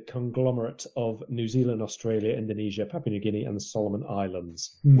against the conglomerate of New Zealand, Australia, Indonesia, Papua New Guinea, and the Solomon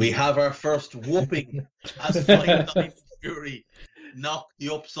Islands. We have our first whooping as Five Fury knocked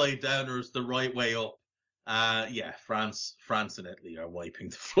the upside downers the right way up. France and Italy are wiping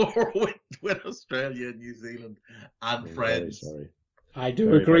the floor with Australia and New Zealand and friends. Sorry. I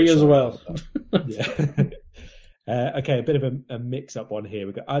do agree as well. Yeah. Okay, a bit of a mix-up one here.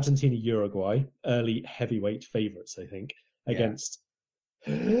 We've got Argentina, Uruguay, early heavyweight favourites, I think, against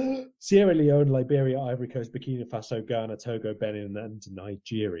Sierra Leone, Liberia, Ivory Coast, Burkina Faso, Ghana, Togo, Benin, and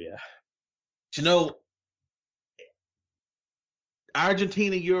Nigeria. Do you know,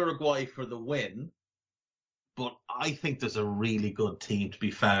 Argentina, Uruguay for the win, but I think there's a really good team to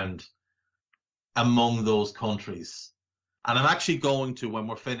be found among those countries. And I'm actually going to, when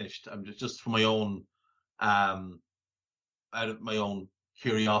we're finished, I'm just for my own, out of my own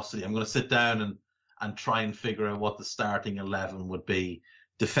curiosity, I'm going to sit down and try and figure out what the starting 11 would be.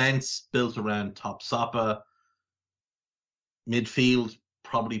 Defense built around Top Sapa. Midfield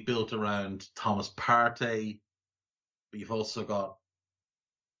probably built around Thomas Partey. But you've also got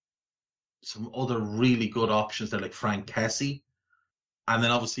some other really good options there, like Frank Kessie. And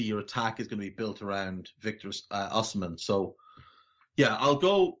then obviously your attack is going to be built around Victor Osimhen. So, yeah, I'll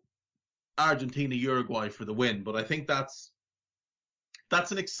go Argentina, Uruguay for the win. But I think that's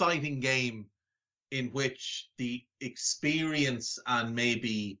an exciting game in which the experience and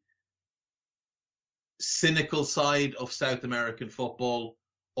maybe cynical side of South American football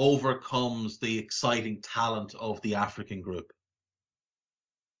overcomes the exciting talent of the African group.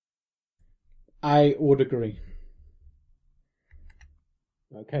 I would agree.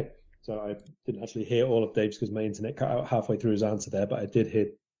 Okay, so I didn't actually hear all of Dave's because my internet cut out halfway through his answer there, but I did hear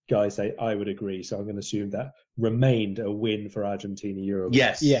Guy say I would agree, so I'm going to assume that remained a win for Argentina, Uruguay.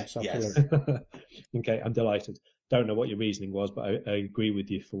 Yes, absolutely. Okay, I'm delighted. Don't know what your reasoning was, but I agree with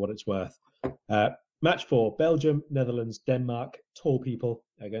you for what it's worth. Match 4, Belgium, Netherlands, Denmark, tall people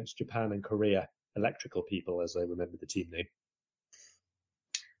against Japan and Korea, electrical people, as I remember the team name.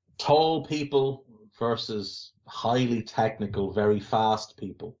 Tall people versus highly technical, very fast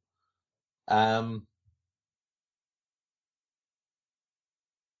people. I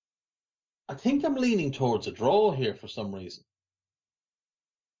think I'm leaning towards a draw here for some reason.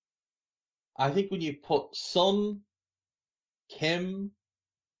 I think when you put Son, Kim,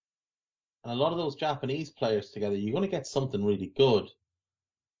 and a lot of those Japanese players together, you're going to get something really good.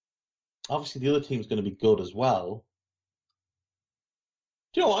 Obviously, the other team's going to be good as well.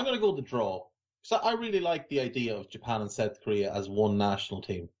 Do you know what? I'm going to go with the draw. Because I really like the idea of Japan and South Korea as one national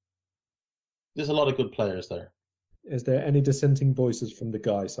team. There's a lot of good players there. Is there any dissenting voices from the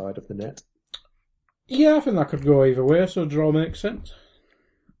Guy side of the net? Yeah, I think that could go either way, so draw makes sense.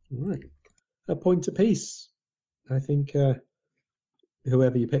 Right. A point apiece. I think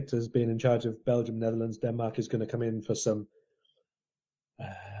whoever you picked as being in charge of Belgium, Netherlands, Denmark is going to come in for some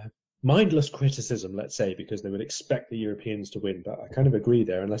mindless criticism, let's say, because they would expect the Europeans to win. But I kind of agree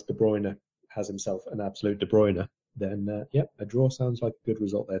there. Unless De Bruyne has himself an absolute De Bruyne, then, a draw sounds like a good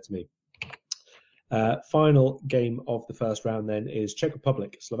result there to me. Final game of the first round then is Czech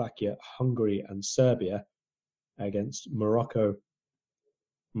Republic, Slovakia, Hungary and Serbia against Morocco,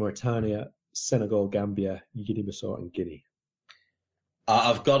 Mauritania, Senegal, Gambia, Guinea-Bissau, and Guinea.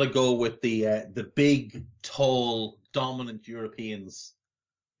 I've got to go with the big, tall, dominant Europeans,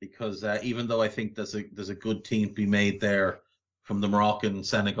 because even though I think there's a good team to be made there from the Moroccan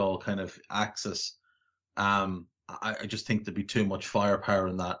Senegal kind of axis, I just think there'd be too much firepower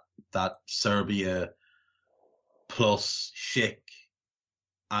in that Serbia plus Schick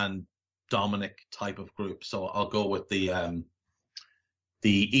and Dominic type of group. So I'll go with the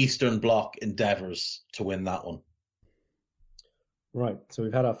Eastern Bloc endeavours to win that one. Right, so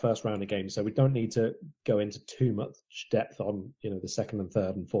we've had our first round of games, so we don't need to go into too much depth on the second and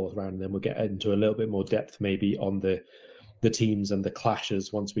third and fourth round, and then we'll get into a little bit more depth maybe on the teams and the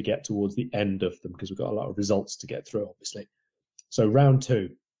clashes once we get towards the end of them, because we've got a lot of results to get through, obviously. So round two,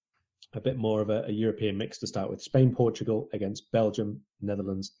 a bit more of a European mix to start with. Spain, Portugal against Belgium,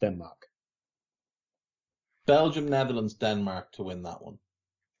 Netherlands, Denmark. Belgium, Netherlands, Denmark to win that one.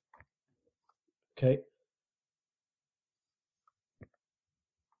 Okay.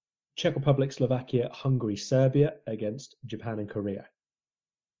 Czech Republic, Slovakia, Hungary, Serbia against Japan and Korea.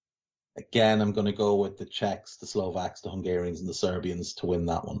 Again, I'm going to go with the Czechs, the Slovaks, the Hungarians, and the Serbians to win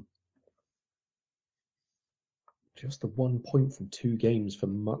that one. Just the 1 point from 2 games for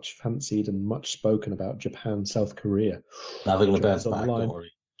much fancied and much spoken about Japan, South Korea. Never going to bounce back, don't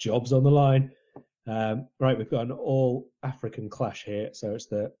worry. Jobs on the line. Right, we've got an all-African clash here. So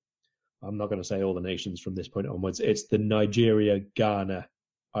it's I'm not going to say all the nations from this point onwards. It's the Nigeria, Ghana,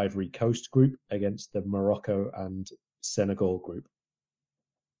 Ivory Coast group against the Morocco and Senegal group.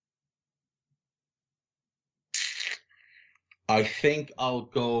 I think I'll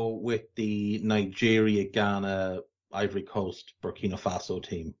go with the Nigeria, Ghana, Ivory Coast, Burkina Faso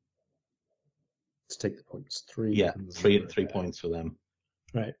team. Let's take the points. Three points for them.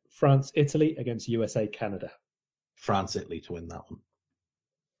 Right. France, Italy against USA, Canada. France, Italy to win that one.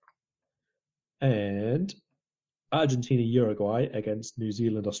 And Argentina, Uruguay against New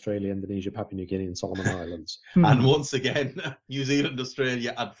Zealand, Australia, Indonesia, Papua New Guinea, and Solomon Islands. And once again, New Zealand,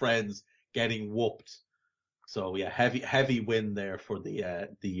 Australia, and friends getting whooped. So yeah, heavy win there for the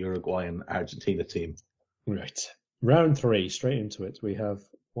Uruguayan Argentina team. Right. Round 3, straight into it. We have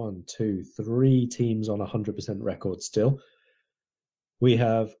 1, 2, 3 teams on 100% record still. We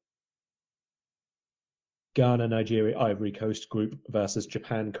have Ghana, Nigeria, Ivory Coast group versus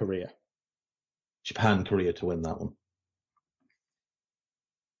Japan, Korea. Japan, Korea to win that one.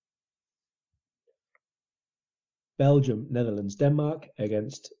 Belgium, Netherlands, Denmark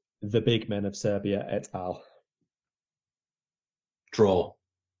against the big men of Serbia et al. Draw.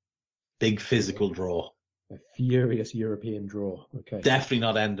 Big physical draw. A furious European draw. Okay. Definitely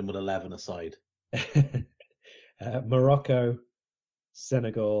not ending with 11 aside. Morocco,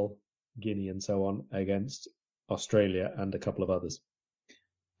 Senegal, Guinea, and so on against Australia and a couple of others.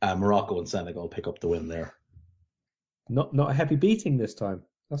 Morocco and Senegal pick up the win there. Not a heavy beating this time.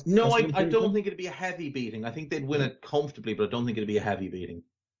 I don't think it'd be a heavy beating. I think they'd win it comfortably, but I don't think it'd be a heavy beating.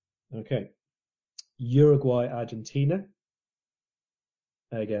 Okay. Uruguay, Argentina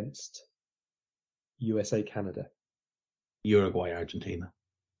against USA, Canada. Uruguay, Argentina.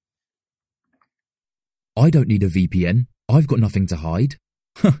 I don't need a VPN. I've got nothing to hide.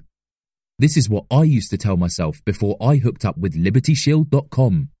 This is what I used to tell myself before I hooked up with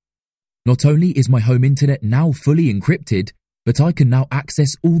LibertyShield.com. Not only is my home internet now fully encrypted, but I can now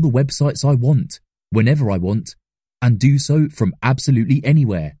access all the websites I want, whenever I want, and do so from absolutely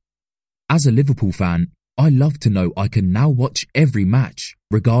anywhere. As a Liverpool fan, I love to know I can now watch every match,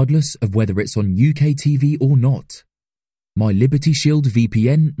 regardless of whether it's on UK TV or not. My Liberty Shield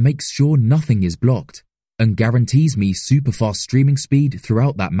VPN makes sure nothing is blocked and guarantees me super fast streaming speed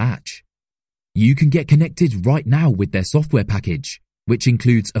throughout that match. You can get connected right now with their software package, which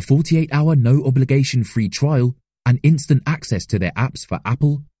includes a 48-hour no-obligation free trial and instant access to their apps for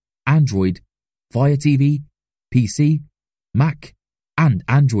Apple, Android, Fire TV, PC, Mac, and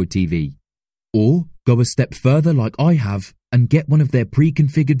Android TV. Or go a step further like I have and get one of their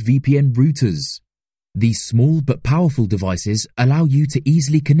pre-configured VPN routers. These small but powerful devices allow you to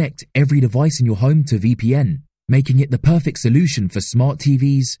easily connect every device in your home to VPN, making it the perfect solution for smart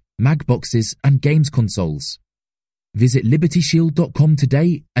TVs, Mag boxes, and games consoles. Visit LibertyShield.com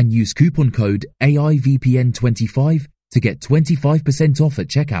today and use coupon code AIVPN25 to get 25% off at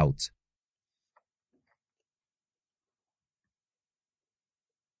checkout.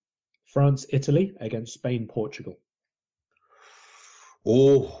 France, Italy against Spain, Portugal.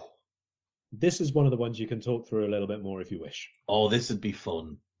 Oh. This is one of the ones you can talk through a little bit more if you wish. Oh, this would be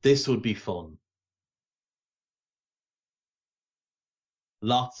fun. This would be fun.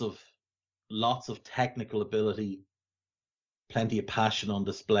 Lots of technical ability, plenty of passion on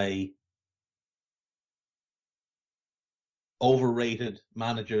display. overrated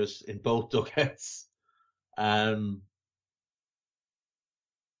managers in both dugouts. I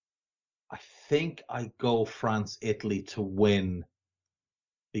think I go France-Italy to win,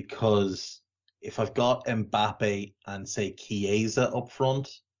 because if I've got Mbappe and, say, Chiesa up front,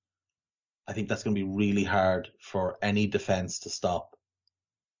 I think that's going to be really hard for any defence to stop.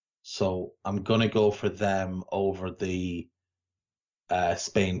 So I'm going to go for them over the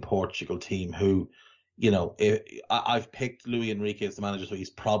Spain-Portugal team, who, I've picked Luis Enrique as the manager, so he's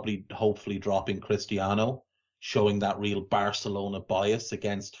probably, hopefully, dropping Cristiano, showing that real Barcelona bias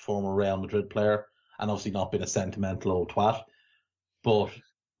against former Real Madrid player, and obviously not being a sentimental old twat. But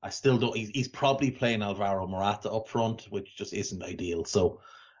I still don't. He's probably playing Alvaro Morata up front, which just isn't ideal. So,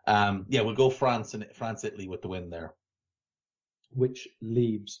 we'll go France-Italy with the win there. Which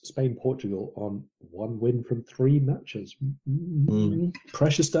leaves Spain-Portugal on 1 win from 3 matches.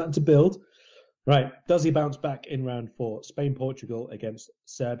 Pressure starting to build. Right, does he bounce back in round 4? Spain-Portugal against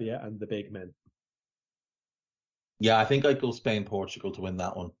Serbia and the big men. Yeah, I think I'd go Spain-Portugal to win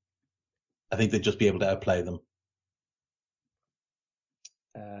that one. I think they'd just be able to outplay them.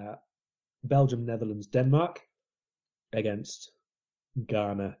 Belgium, Netherlands, Denmark against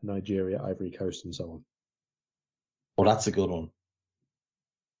Ghana, Nigeria, Ivory Coast, and so on. Oh, that's a good one.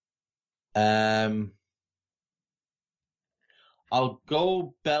 I'll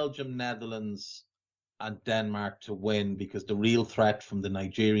go Belgium, Netherlands, and Denmark to win, because the real threat from the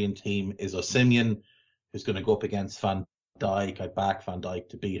Nigerian team is Osimhen, who's going to go up against Van Dijk. I back Van Dijk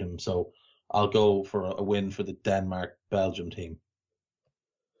to beat him, so I'll go for a win for the Denmark-Belgium team.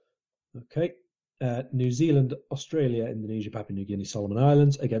 Okay. New Zealand, Australia, Indonesia, Papua New Guinea, Solomon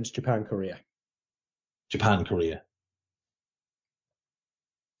Islands against Japan, Korea. Japan, Korea.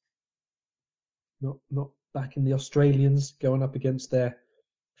 Not backing the Australians going up against their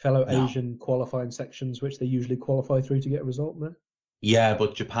fellow No. Asian qualifying sections, which they usually qualify through to get a result there. Yeah,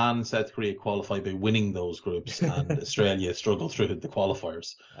 but Japan and South Korea qualify by winning those groups, and Australia struggle through the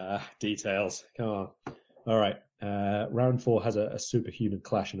qualifiers. Details. Come on. All right. Round 4 has a superhuman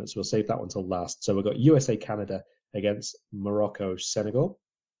clash in it, so we'll save that one till last. So we've got USA, Canada against Morocco, Senegal.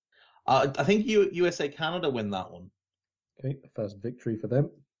 I think USA, Canada win that one. Okay, the first victory for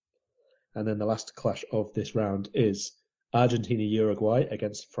them. And then the last clash of this round is Argentina, Uruguay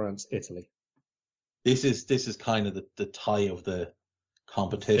against France, Italy. This is kind of the tie of the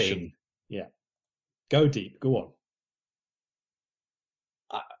competition. Thing. Yeah. Go deep. Go on.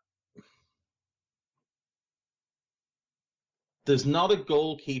 There's not a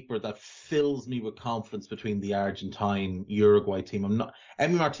goalkeeper that fills me with confidence between the Argentine-Uruguay team.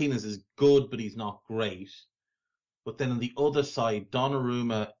 Emi Martinez is good, but he's not great. But then on the other side,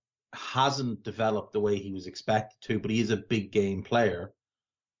 Donnarumma hasn't developed the way he was expected to, but he is a big game player.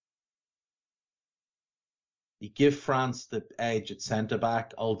 You give France the edge at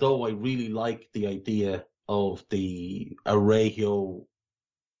centre-back, although I really like the idea of the Araujo-Romero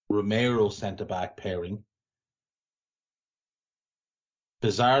centre-back pairing.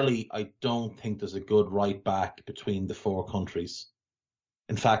 Bizarrely, I don't think there's a good right-back between the 4 countries.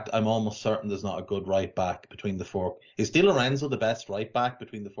 In fact, I'm almost certain there's not a good right-back between the 4. Is Di Lorenzo the best right-back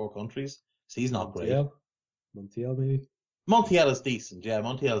between the 4 countries? So he's not great. Montiel, maybe? Montiel is decent, yeah.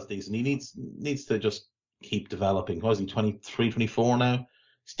 Montiel is decent. He needs to just keep developing. What is he, 23, 24 now?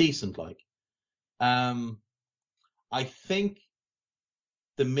 He's decent, like. I think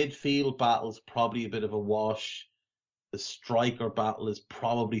the midfield battle's probably a bit of a wash. The striker battle is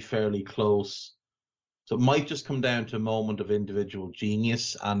probably fairly close. So it might just come down to a moment of individual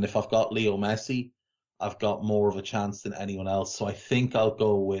genius. And if I've got Leo Messi, I've got more of a chance than anyone else. So I think I'll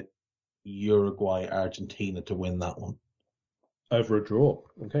go with Uruguay, Argentina to win that one. Over a draw.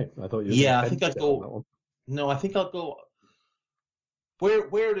 Okay. I thought you were I think I'd go. That one. No, I think I'll go.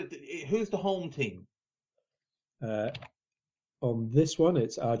 Who's the home team? On this one,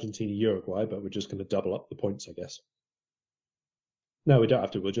 it's Argentina, Uruguay, but we're just going to double up the points, I guess. No, we don't have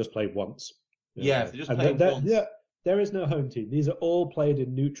to. We'll just play once. Yeah, if they just play once. Yeah, there is no home team. These are all played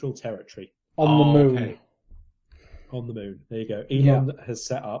in neutral territory. On the moon. Okay. On the moon. There you go. Elon has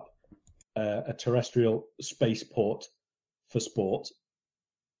set up a terrestrial spaceport for sport,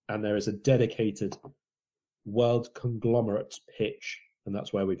 and there is a dedicated world conglomerate pitch, and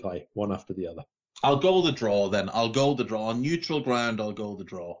that's where we play, one after the other. I'll go the draw then. I'll go the draw. On neutral ground, I'll go the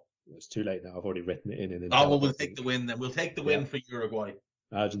draw. It's too late now. I've already written it in. We'll take the win then. We'll take the win for Uruguay.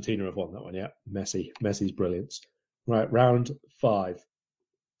 Argentina have won that one, yeah. Messi's brilliance. Right, round 5.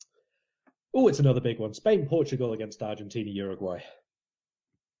 Oh, it's another big one. Spain, Portugal against Argentina, Uruguay.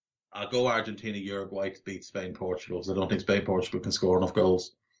 I'll go Argentina, Uruguay to beat Spain, Portugal, because I don't think Spain, Portugal can score enough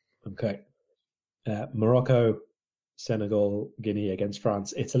goals. Okay. Morocco, Senegal, Guinea against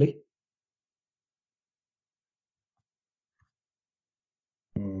France, Italy.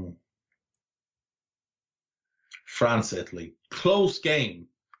 France, Italy. Close game.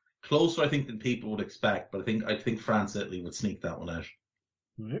 Closer, I think, than people would expect, but I think France, Italy would sneak that one out.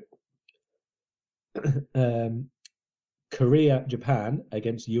 Right. Korea, Japan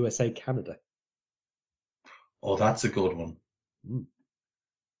against USA, Canada. Oh, that's a good one.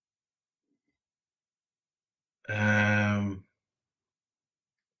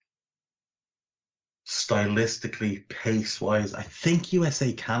 Stylistically, pace-wise, I think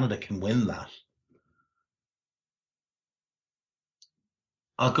USA, Canada can win that.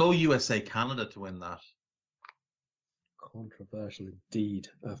 I'll go USA, Canada to win that. Controversial indeed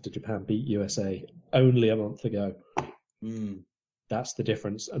after Japan beat USA only a month ago. That's the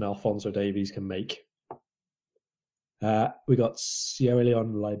difference an Alphonso Davies can make. We got Sierra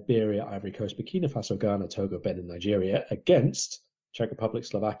Leone, Liberia, Ivory Coast, Burkina Faso, Ghana, Togo, Benin, Nigeria against Czech Republic,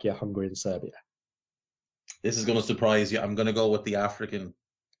 Slovakia, Hungary, and Serbia. This is going to surprise you. I'm going to go with the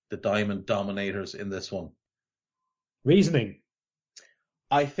Diamond Dominators in this one. Reasoning.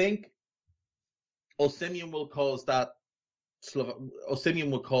 I think Osimhen will cause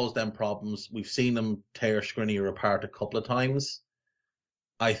them problems. We've seen them tear Skriniar apart a couple of times.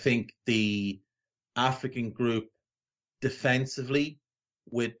 I think the African group defensively,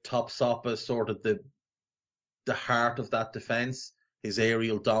 with Top-Sopa sort of the heart of that defense, his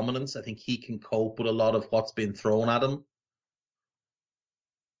aerial dominance, I think he can cope with a lot of what's been thrown at him.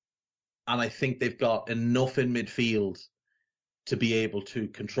 And I think they've got enough in midfield to be able to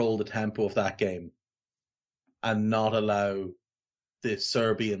control the tempo of that game and not allow the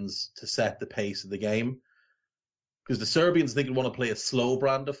Serbians to set the pace of the game. Because the Serbians, I think, want to play a slow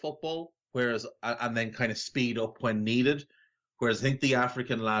brand of football, and then kind of speed up when needed. Whereas I think the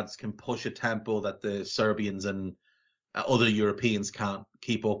African lads can push a tempo that the Serbians and other Europeans can't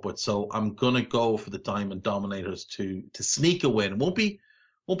keep up with. So I'm going to go for the Diamond Dominators to sneak a win. Won't be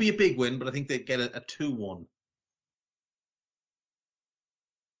a big win, but I think they get a 2-1.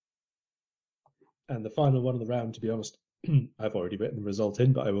 And the final one of the round, to be honest, I've already written the result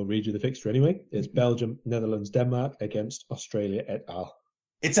in, but I will read you the fixture anyway. It's Belgium, Netherlands, Denmark against Australia et al.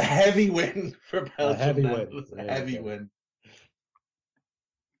 It's a heavy win for Belgium. A heavy win. It's a heavy win.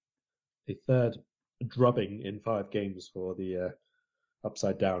 The third drubbing in 5 games for the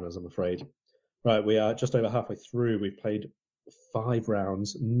Upside Downers, I'm afraid. Right, we are just over halfway through. We've played 5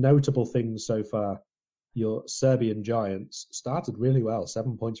 rounds. Notable things so far. Your Serbian Giants started really well,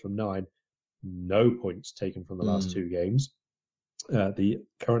 7 points from 9. No points taken from the last 2 games. The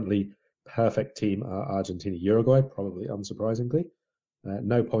currently perfect team are Argentina, Uruguay, probably unsurprisingly.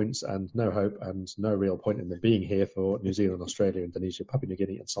 No points and no hope and no real point in them being here for New Zealand, Australia, Indonesia, Papua New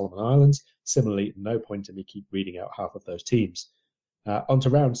Guinea and Solomon Islands. Similarly, no point in me keep reading out half of those teams. On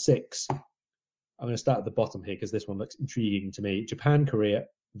to round 6. I'm going to start at the bottom here because this one looks intriguing to me. Japan, Korea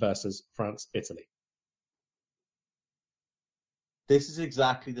versus France, Italy. This is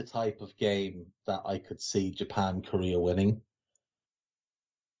exactly the type of game that I could see Japan, Korea winning.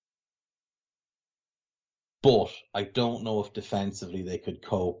 But I don't know if defensively they could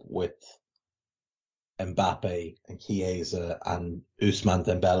cope with Mbappe and Chiesa and Ousmane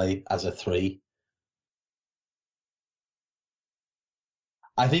Dembele as a 3.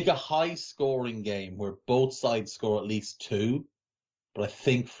 I think a high-scoring game where both sides score at least 2, but I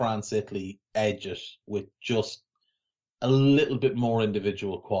think France-Italy edge it with just a little bit more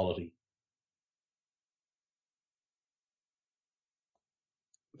individual quality.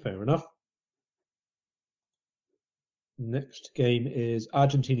 Fair enough. Next game is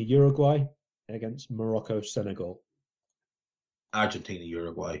Argentina, Uruguay against Morocco, Senegal. Argentina,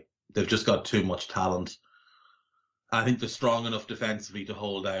 Uruguay. They've just got too much talent. I think they're strong enough defensively to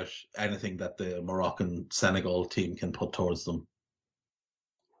hold out anything that the Moroccan Senegal team can put towards them.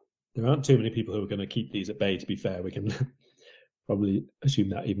 There aren't too many people who are going to keep these at bay, to be fair. We can probably assume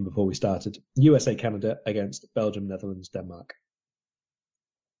that even before we started. USA, Canada against Belgium, Netherlands, Denmark.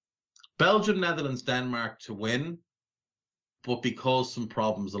 Belgium, Netherlands, Denmark to win, but because some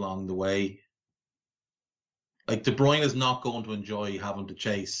problems along the way. Like De Bruyne is not going to enjoy having to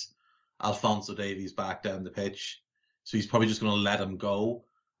chase Alphonso Davies back down the pitch. So he's probably just going to let him go.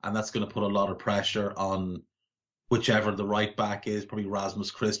 And that's going to put a lot of pressure on whichever the right back is, probably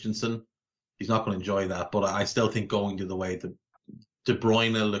Rasmus Christensen. He's not going to enjoy that. But I still think going to the way that De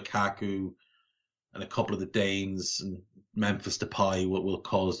Bruyne, Lukaku, and a couple of the Danes and Memphis Depay will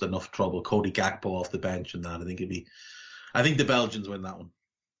cause enough trouble. Cody Gakpo off the bench and that. I think the Belgians win that one.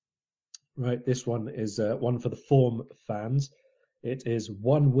 Right, this one is one for the form fans. It is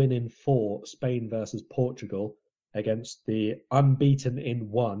 1 win in 4, Spain versus Portugal. against the unbeaten in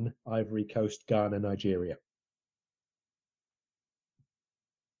one Ivory Coast, Ghana, Nigeria.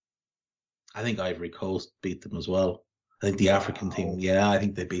 I think Ivory Coast beat them as well. I think the African team, I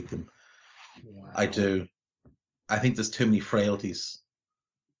think they beat them. Wow. I do. I think there's too many frailties.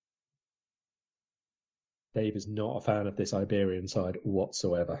 Dave is not a fan of this Iberian side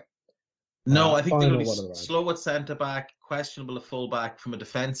whatsoever. No, I think they're going to be slow at centre-back, questionable at full-back from a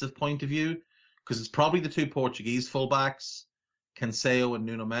defensive point of view, because it's probably the two Portuguese full-backs, Cancelo and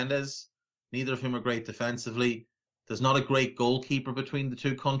Nuno Mendes. Neither of whom are great defensively. There's not a great goalkeeper between the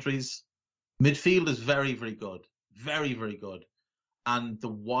two countries. Midfield is very, very good. Very, very good. And the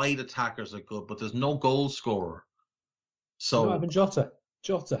wide attackers are good, but there's no goal scorer. So not even Jota.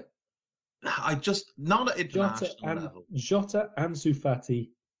 I just, not at international level. Jota, Ansu Fati,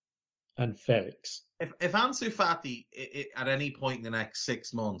 and Felix. If Ansu Fati at any point in the next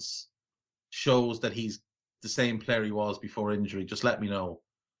 6 months shows that he's the same player he was before injury, just let me know.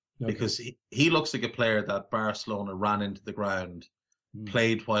 Okay. Because he looks like a player that Barcelona ran into the ground,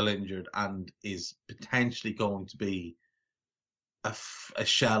 played while injured, and is potentially going to be a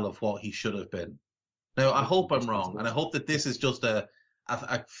shell of what he should have been. Now, I hope I'm wrong, and I hope that this is just a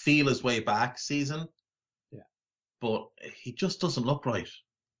feel his way back season. Yeah. But he just doesn't look right.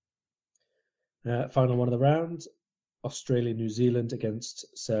 Final one of the round, Australia, New Zealand against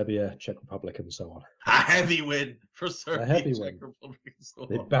Serbia, Czech Republic, and so on. A heavy win for Serbia, Czech Republic, and so on.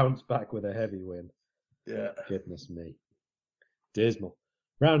 They bounced back with a heavy win. Yeah. Goodness me. Dismal.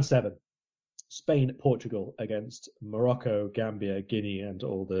 Round 7, Spain, Portugal against Morocco, Gambia, Guinea, and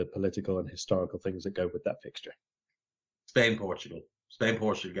all the political and historical things that go with that fixture. Spain, Portugal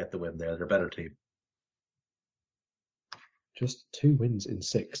get the win there. They're a better team. Just 2 wins in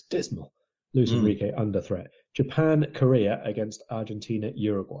 6. Dismal. Luis Enrique under threat. Japan, Korea against Argentina,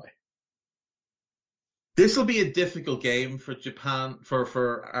 Uruguay. This will be a difficult game for Japan,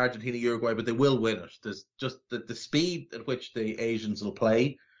 for Argentina, Uruguay, but they will win it. There's just the speed at which the Asians will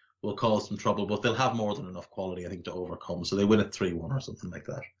play will cause some trouble, but they'll have more than enough quality, I think, to overcome. So they win it 3-1 or something like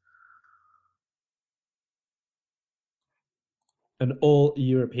that. An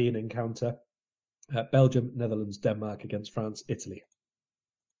all-European encounter. Belgium, Netherlands, Denmark against France, Italy.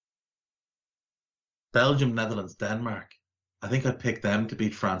 Belgium, Netherlands, Denmark. I think I'd pick them to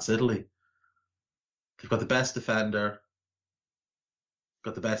beat France, Italy. They've got the best defender,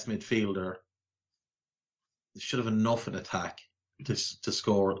 got the best midfielder. They should have enough in attack to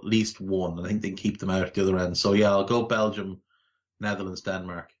score at least 1. I think they can keep them out at the other end. So yeah, I'll go Belgium, Netherlands,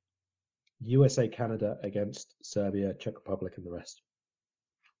 Denmark. USA, Canada against Serbia, Czech Republic, and the rest.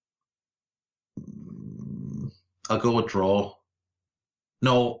 I'll go with draw.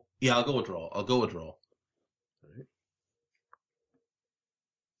 No, yeah, I'll go with draw. Right.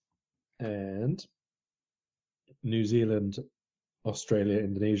 And New Zealand, Australia,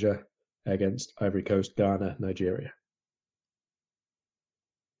 Indonesia against Ivory Coast, Ghana, Nigeria.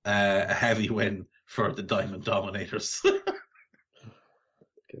 A heavy win for the Diamond Dominators.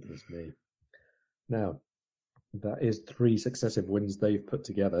 Goodness me. Now, that is 3 successive wins they've put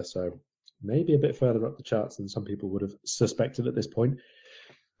together, so maybe a bit further up the charts than some people would have suspected at this point.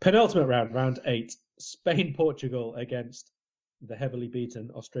 Penultimate round, round 8, Spain, Portugal against the heavily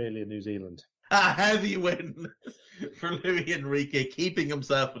beaten Australia, New Zealand. A heavy win for Luis Enrique, keeping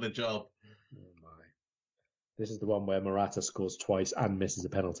himself in a job. Oh my. This is the one where Morata scores twice and misses a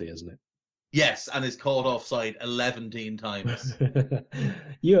penalty, isn't it? Yes, and is caught offside 11 times.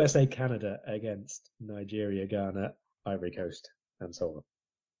 USA, Canada against Nigeria, Ghana, Ivory Coast, and so on.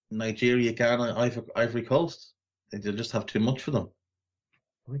 Nigeria, Ghana, Ivory Coast. They just have too much for them.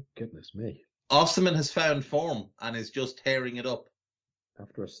 My goodness me. Osimhen has found form and is just tearing it up.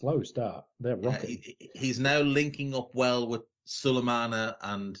 After a slow start, they're rocking. He's now linking up well with Sulemana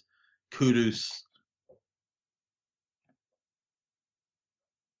and Kudus.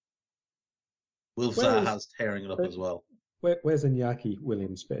 Will Zaha's tearing it up as well. Where's Iñaki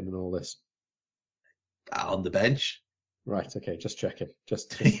Williams fitting in all this? On the bench. Right, okay, just checking.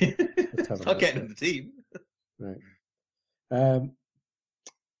 Just not getting in the team. Right.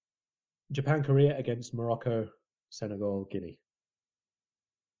 Japan, Korea against Morocco, Senegal, Guinea.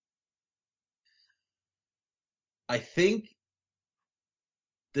 I think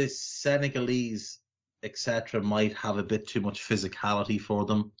the Senegalese, etc., might have a bit too much physicality for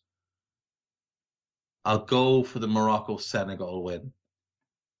them. I'll go for the Morocco-Senegal win.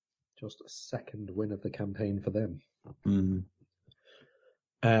 Just a second win of the campaign for them. Mm.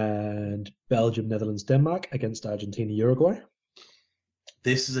 And Belgium, Netherlands, Denmark against Argentina, Uruguay.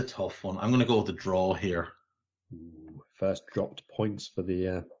 This is a tough one. I'm going to go with the draw here. Ooh, first dropped points for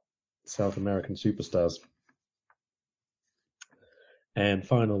the South American superstars. And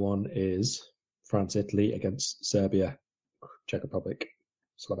final one is France, Italy against Serbia, Czech Republic,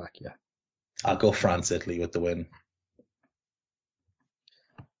 Slovakia. I'll go France, Italy with the win.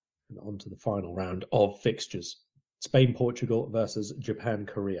 And on to the final round of fixtures. Spain, Portugal versus Japan,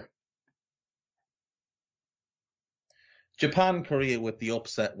 Korea. Japan, Korea with the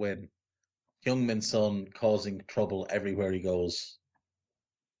upset win. Heung-min Son causing trouble everywhere he goes.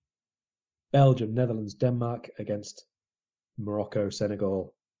 Belgium, Netherlands, Denmark against Morocco,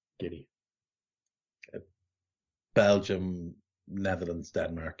 Senegal, Guinea. Belgium, Netherlands,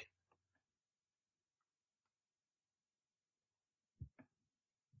 Denmark.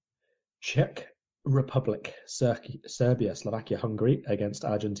 Czech Republic, Serbia, Slovakia, Hungary against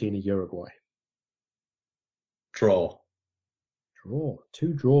Argentina, Uruguay. Draw. Draw.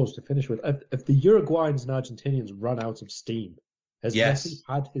 2 draws to finish with. If the Uruguayans and Argentinians run out of steam, has Messi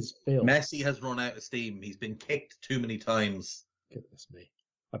had his fill? Messi has run out of steam. He's been kicked too many times. Goodness me.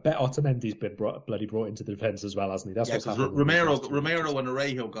 I bet Otamendi's been brought into the defence as well, hasn't he? That's what's happened. Romero and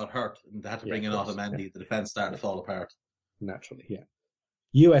Arejo got hurt, and they had to bring in Otamendi. Yeah. The defence started to fall apart. Naturally, yeah.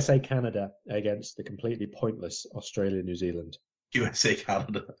 USA, Canada against the completely pointless Australia, New Zealand. USA,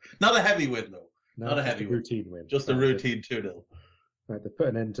 Canada. Not a heavy win, though. Not a heavy routine win. Just a routine 2-0. Right, they put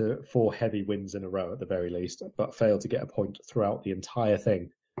an end to 4 heavy wins in a row at the very least, but failed to get a point throughout the entire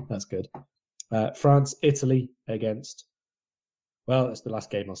thing. That's good. France, Italy against, well, it's the last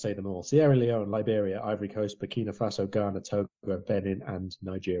game, I'll say them all. Sierra Leone, Liberia, Ivory Coast, Burkina Faso, Ghana, Togo, Benin, and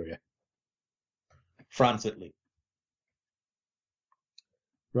Nigeria. France, Italy.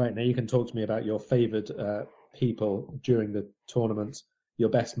 Right, now you can talk to me about your favoured people during the tournament, your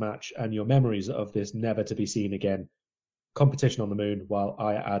best match, and your memories of this never to be seen again competition on the moon while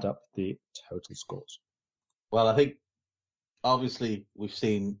I add up the total scores. Well, I think obviously we've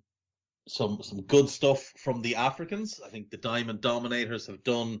seen some good stuff from the Africans. I think the Diamond Dominators have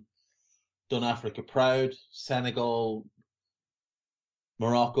done Africa proud. Senegal,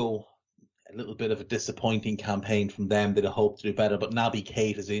 Morocco, a little bit of a disappointing campaign from them. They'd have hoped to do better, but Naby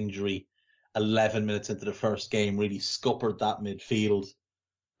Keita's injury 11 minutes into the first game really scuppered that midfield.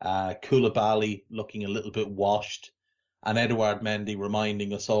 Koulibaly looking a little bit washed, and Edouard Mendy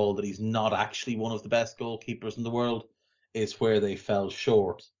reminding us all that he's not actually one of the best goalkeepers in the world is where they fell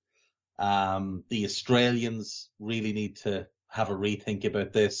short. The Australians really need to have a rethink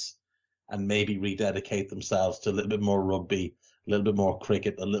about this and maybe rededicate themselves to a little bit more rugby, a little bit more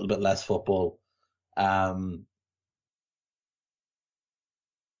cricket, a little bit less football. I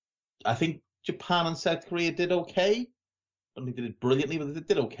think Japan and South Korea did okay. I don't think they did brilliantly, but they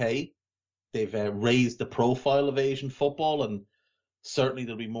did okay. They've raised the profile of Asian football, and certainly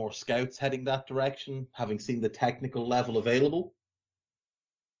there'll be more scouts heading that direction, having seen the technical level available.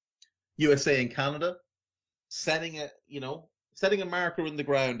 USA and Canada setting a marker in the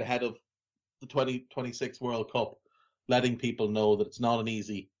ground ahead of the 2026 World Cup, letting people know that it's not an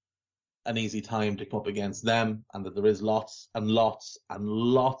easy time to come up against them, and that there is lots and lots and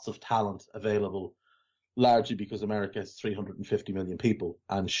lots of talent available, largely because America has 350 million people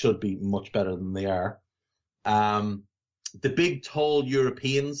and should be much better than they are. The big, tall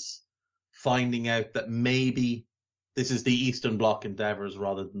Europeans finding out that maybe this is the Eastern Bloc endeavours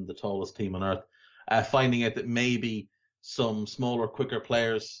rather than the tallest team on earth, finding out that maybe some smaller, quicker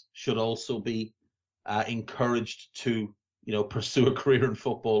players should also be encouraged to, pursue a career in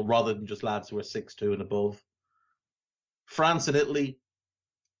football rather than just lads who are 6'2" and above. France and Italy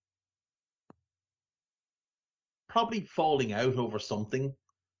probably falling out over something.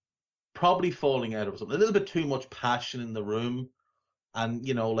 A little bit too much passion in the room. And,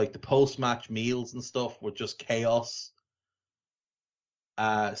 like the post-match meals and stuff were just chaos.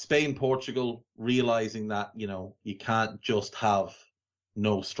 Spain, Portugal, realizing that, you can't just have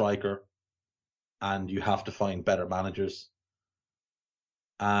no striker and you have to find better managers.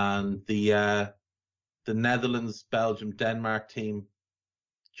 And the Netherlands, Belgium, Denmark team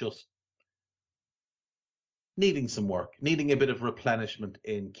just needing some work, needing a bit of replenishment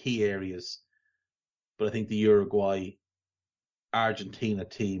in key areas. But I think the Uruguay, Argentina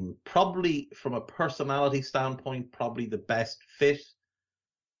team, probably from a personality standpoint, probably the best fit.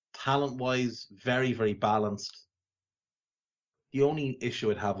 Talent-wise, very, very balanced. The only issue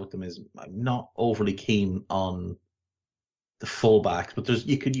I'd have with them is I'm not overly keen on the fullbacks, but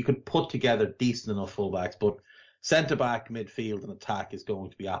you could put together decent enough fullbacks, but centre-back, midfield and attack is going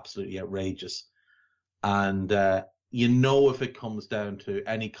to be absolutely outrageous. And if it comes down to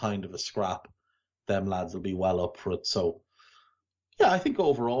any kind of a scrap, them lads will be well up for it. So, yeah, I think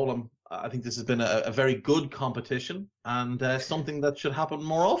overall, I think this has been a very good competition and something that should happen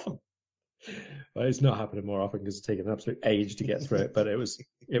more often. Well, it's not happening more often because it's taken an absolute age to get through it. But it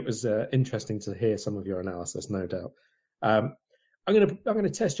was interesting to hear some of your analysis, no doubt. I'm gonna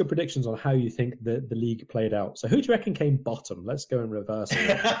test your predictions on how you think the league played out. So who do you reckon came bottom? Let's go in reverse.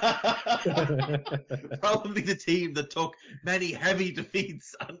 Probably the team that took many heavy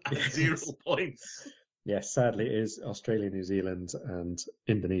defeats and 0 points. Yes, sadly, it is Australia, New Zealand, and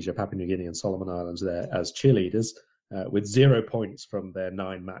Indonesia, Papua New Guinea, and Solomon Islands there as cheerleaders with 0 points from their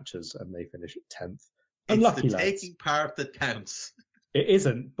 9 matches, and they finish 10th. Unlucky it's the lads. taking part that counts. It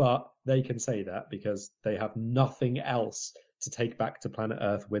isn't, but they can say that because they have nothing else to take back to planet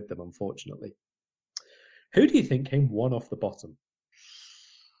Earth with them, unfortunately. Who do you think came one off the bottom?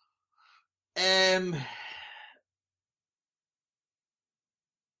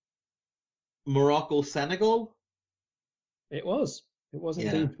 Morocco, Senegal? It was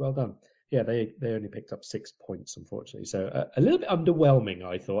Yeah. indeed. Well done. Yeah, they only picked up 6 points, unfortunately. So a little bit underwhelming,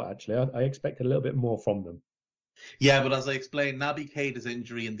 I thought, actually. I expected a little bit more from them. Yeah, but as I explained, Naby Keita's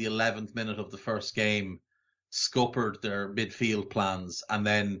injury in the 11th minute of the first game scuppered their midfield plans, and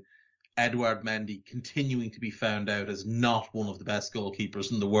then Edouard Mendy continuing to be found out as not one of the best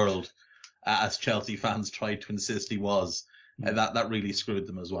goalkeepers in the world, as Chelsea fans tried to insist he was. That really screwed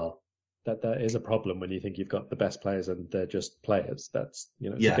them as well. That is a problem when you think you've got the best players and they're just players. That's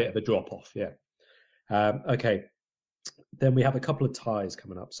it's Yeah. a bit of a drop off. Yeah. Okay. Then we have a couple of ties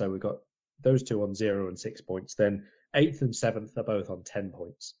coming up. So we've got those two on 0 and 6 points. Then 8th and 7th are both on 10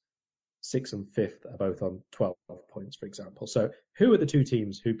 points. 6th and 5th are both on 12 points, for example. So who are the two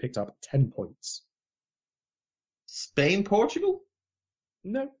teams who picked up 10 points? Spain, Portugal?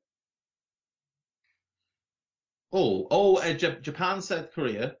 No. Japan, South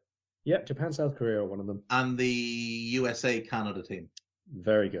Korea, Yep, Japan, South Korea are one of them. and the USA, Canada team.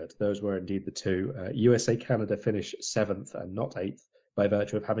 Very good. Those were indeed the two. USA, Canada finish 7th and not 8th by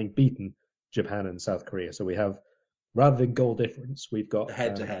virtue of having beaten Japan and South Korea. So we have, rather than goal difference, we've got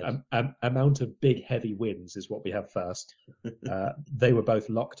Head-to-head. amount of big, heavy wins is what we have first. They were both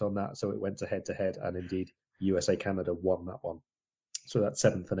locked on that, so it went to head-to-head, and indeed USA, Canada won that one. So that's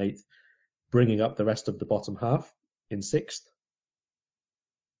 7th and 8th, bringing up the rest of the bottom half in 6th.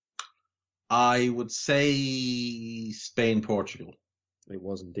 I would say Spain, Portugal. It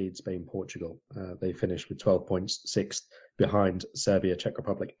was indeed Spain, Portugal. They finished with 12 points, 6th behind Serbia, Czech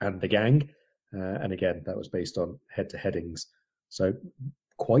Republic, and the gang. And again, that was based on head-to-headings. So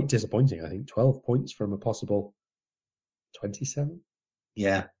quite disappointing, I think. 12 points from a possible 27.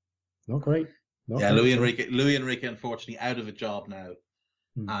 Yeah. Not great. Luis Enrique, unfortunately, out of a job now.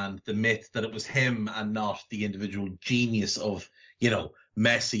 And the myth that it was him and not the individual genius of,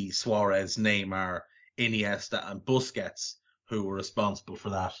 Messi, Suarez, Neymar, Iniesta, and Busquets, who were responsible for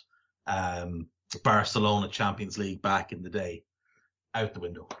that Barcelona Champions League back in the day, out the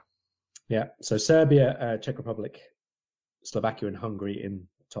window. Yeah, so Serbia, Czech Republic, Slovakia, and Hungary in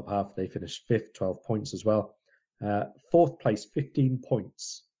top half. They finished 5th, 12 points as well. 4th place, 15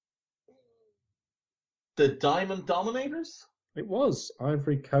 points. The Diamond Dominators? It was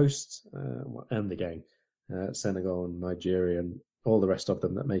Ivory Coast and the gang, Senegal and Nigeria and all the rest of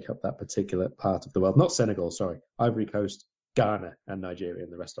them that make up that particular part of the world. Not Senegal, sorry. Ivory Coast, Ghana, and Nigeria,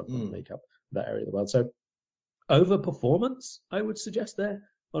 and the rest of them make up that area of the world. So overperformance, I would suggest there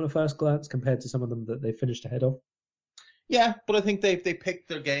on a first glance compared to some of them that they finished ahead of. Yeah, but I think they picked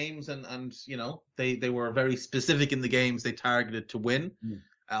their games and they were very specific in the games they targeted to win.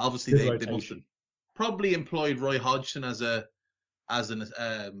 Obviously, they must have probably employed Roy Hodgson as an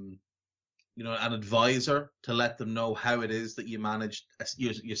advisor to let them know how it is that you manage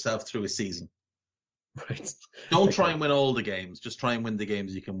yourself through a season. Right. Don't try and win all the games. Just try and win the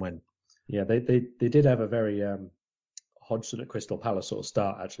games you can win. Yeah, they did have a very Hodgson at Crystal Palace sort of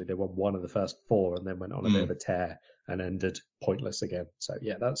start, actually. They won one of the first 4 and then went on a bit of a tear and ended pointless again. So,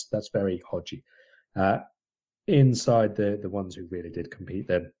 yeah, that's very Hodgy. Inside the ones who really did compete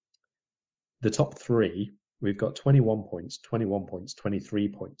then, the top 3, we've got 21 points, 21 points, 23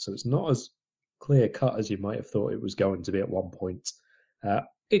 points. So it's not as clear cut as you might have thought it was going to be at one point.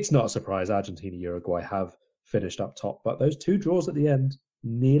 It's not a surprise. Argentina, Uruguay have finished up top, but those 2 draws at the end,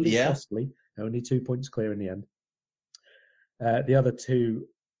 nearly costly, only 2 points clear in the end. The other 2,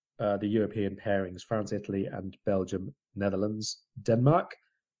 the European pairings, France, Italy, and Belgium, Netherlands, Denmark.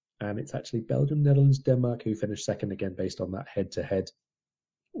 And it's actually Belgium, Netherlands, Denmark who finished second again based on that head-to-head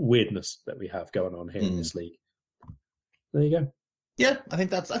weirdness that we have going on here in this league. There you go. Yeah, I think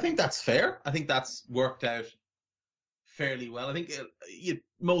that's fair. I think that's worked out fairly well. I think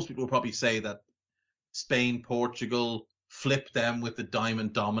most people will probably say that Spain, Portugal flipped them with the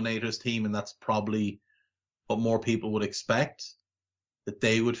Diamond Dominators team, and that's probably what more people would expect. that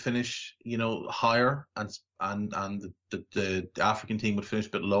they would finish, higher, and the African team would finish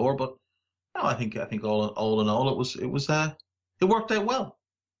a bit lower. But no, I think all in all, it worked out well.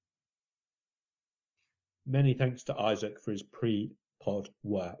 Many thanks to Isaac for his pre-pod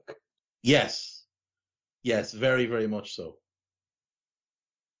work. Yes, very, very much so.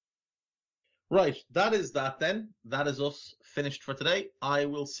 Right, that is that then. That is us finished for today. We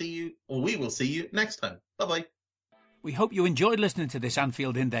will see you next time. Bye-bye. We hope you enjoyed listening to this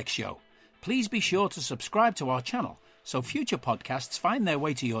Anfield Index show. Please be sure to subscribe to our channel so future podcasts find their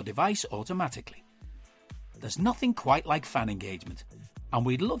way to your device automatically. There's nothing quite like fan engagement, and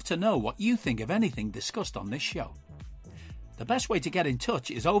we'd love to know what you think of anything discussed on this show. The best way to get in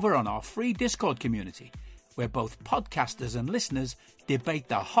touch is over on our free Discord community, where both podcasters and listeners debate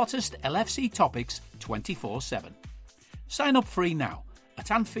the hottest LFC topics 24/7. Sign up free now at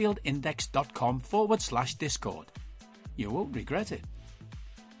AnfieldIndex.com/Discord. You won't regret it.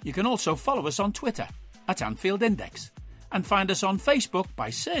 You can also follow us on Twitter at Anfield Index and find us on Facebook by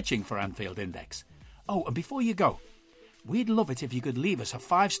searching for Anfield Index. Oh, and before you go, we'd love it if you could leave us a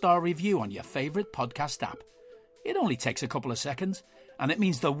 5-star review on your favourite podcast app. It only takes a couple of seconds, and it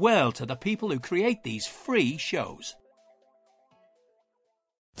means the world to the people who create these free shows.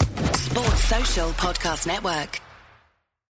 Sports Social Podcast Network.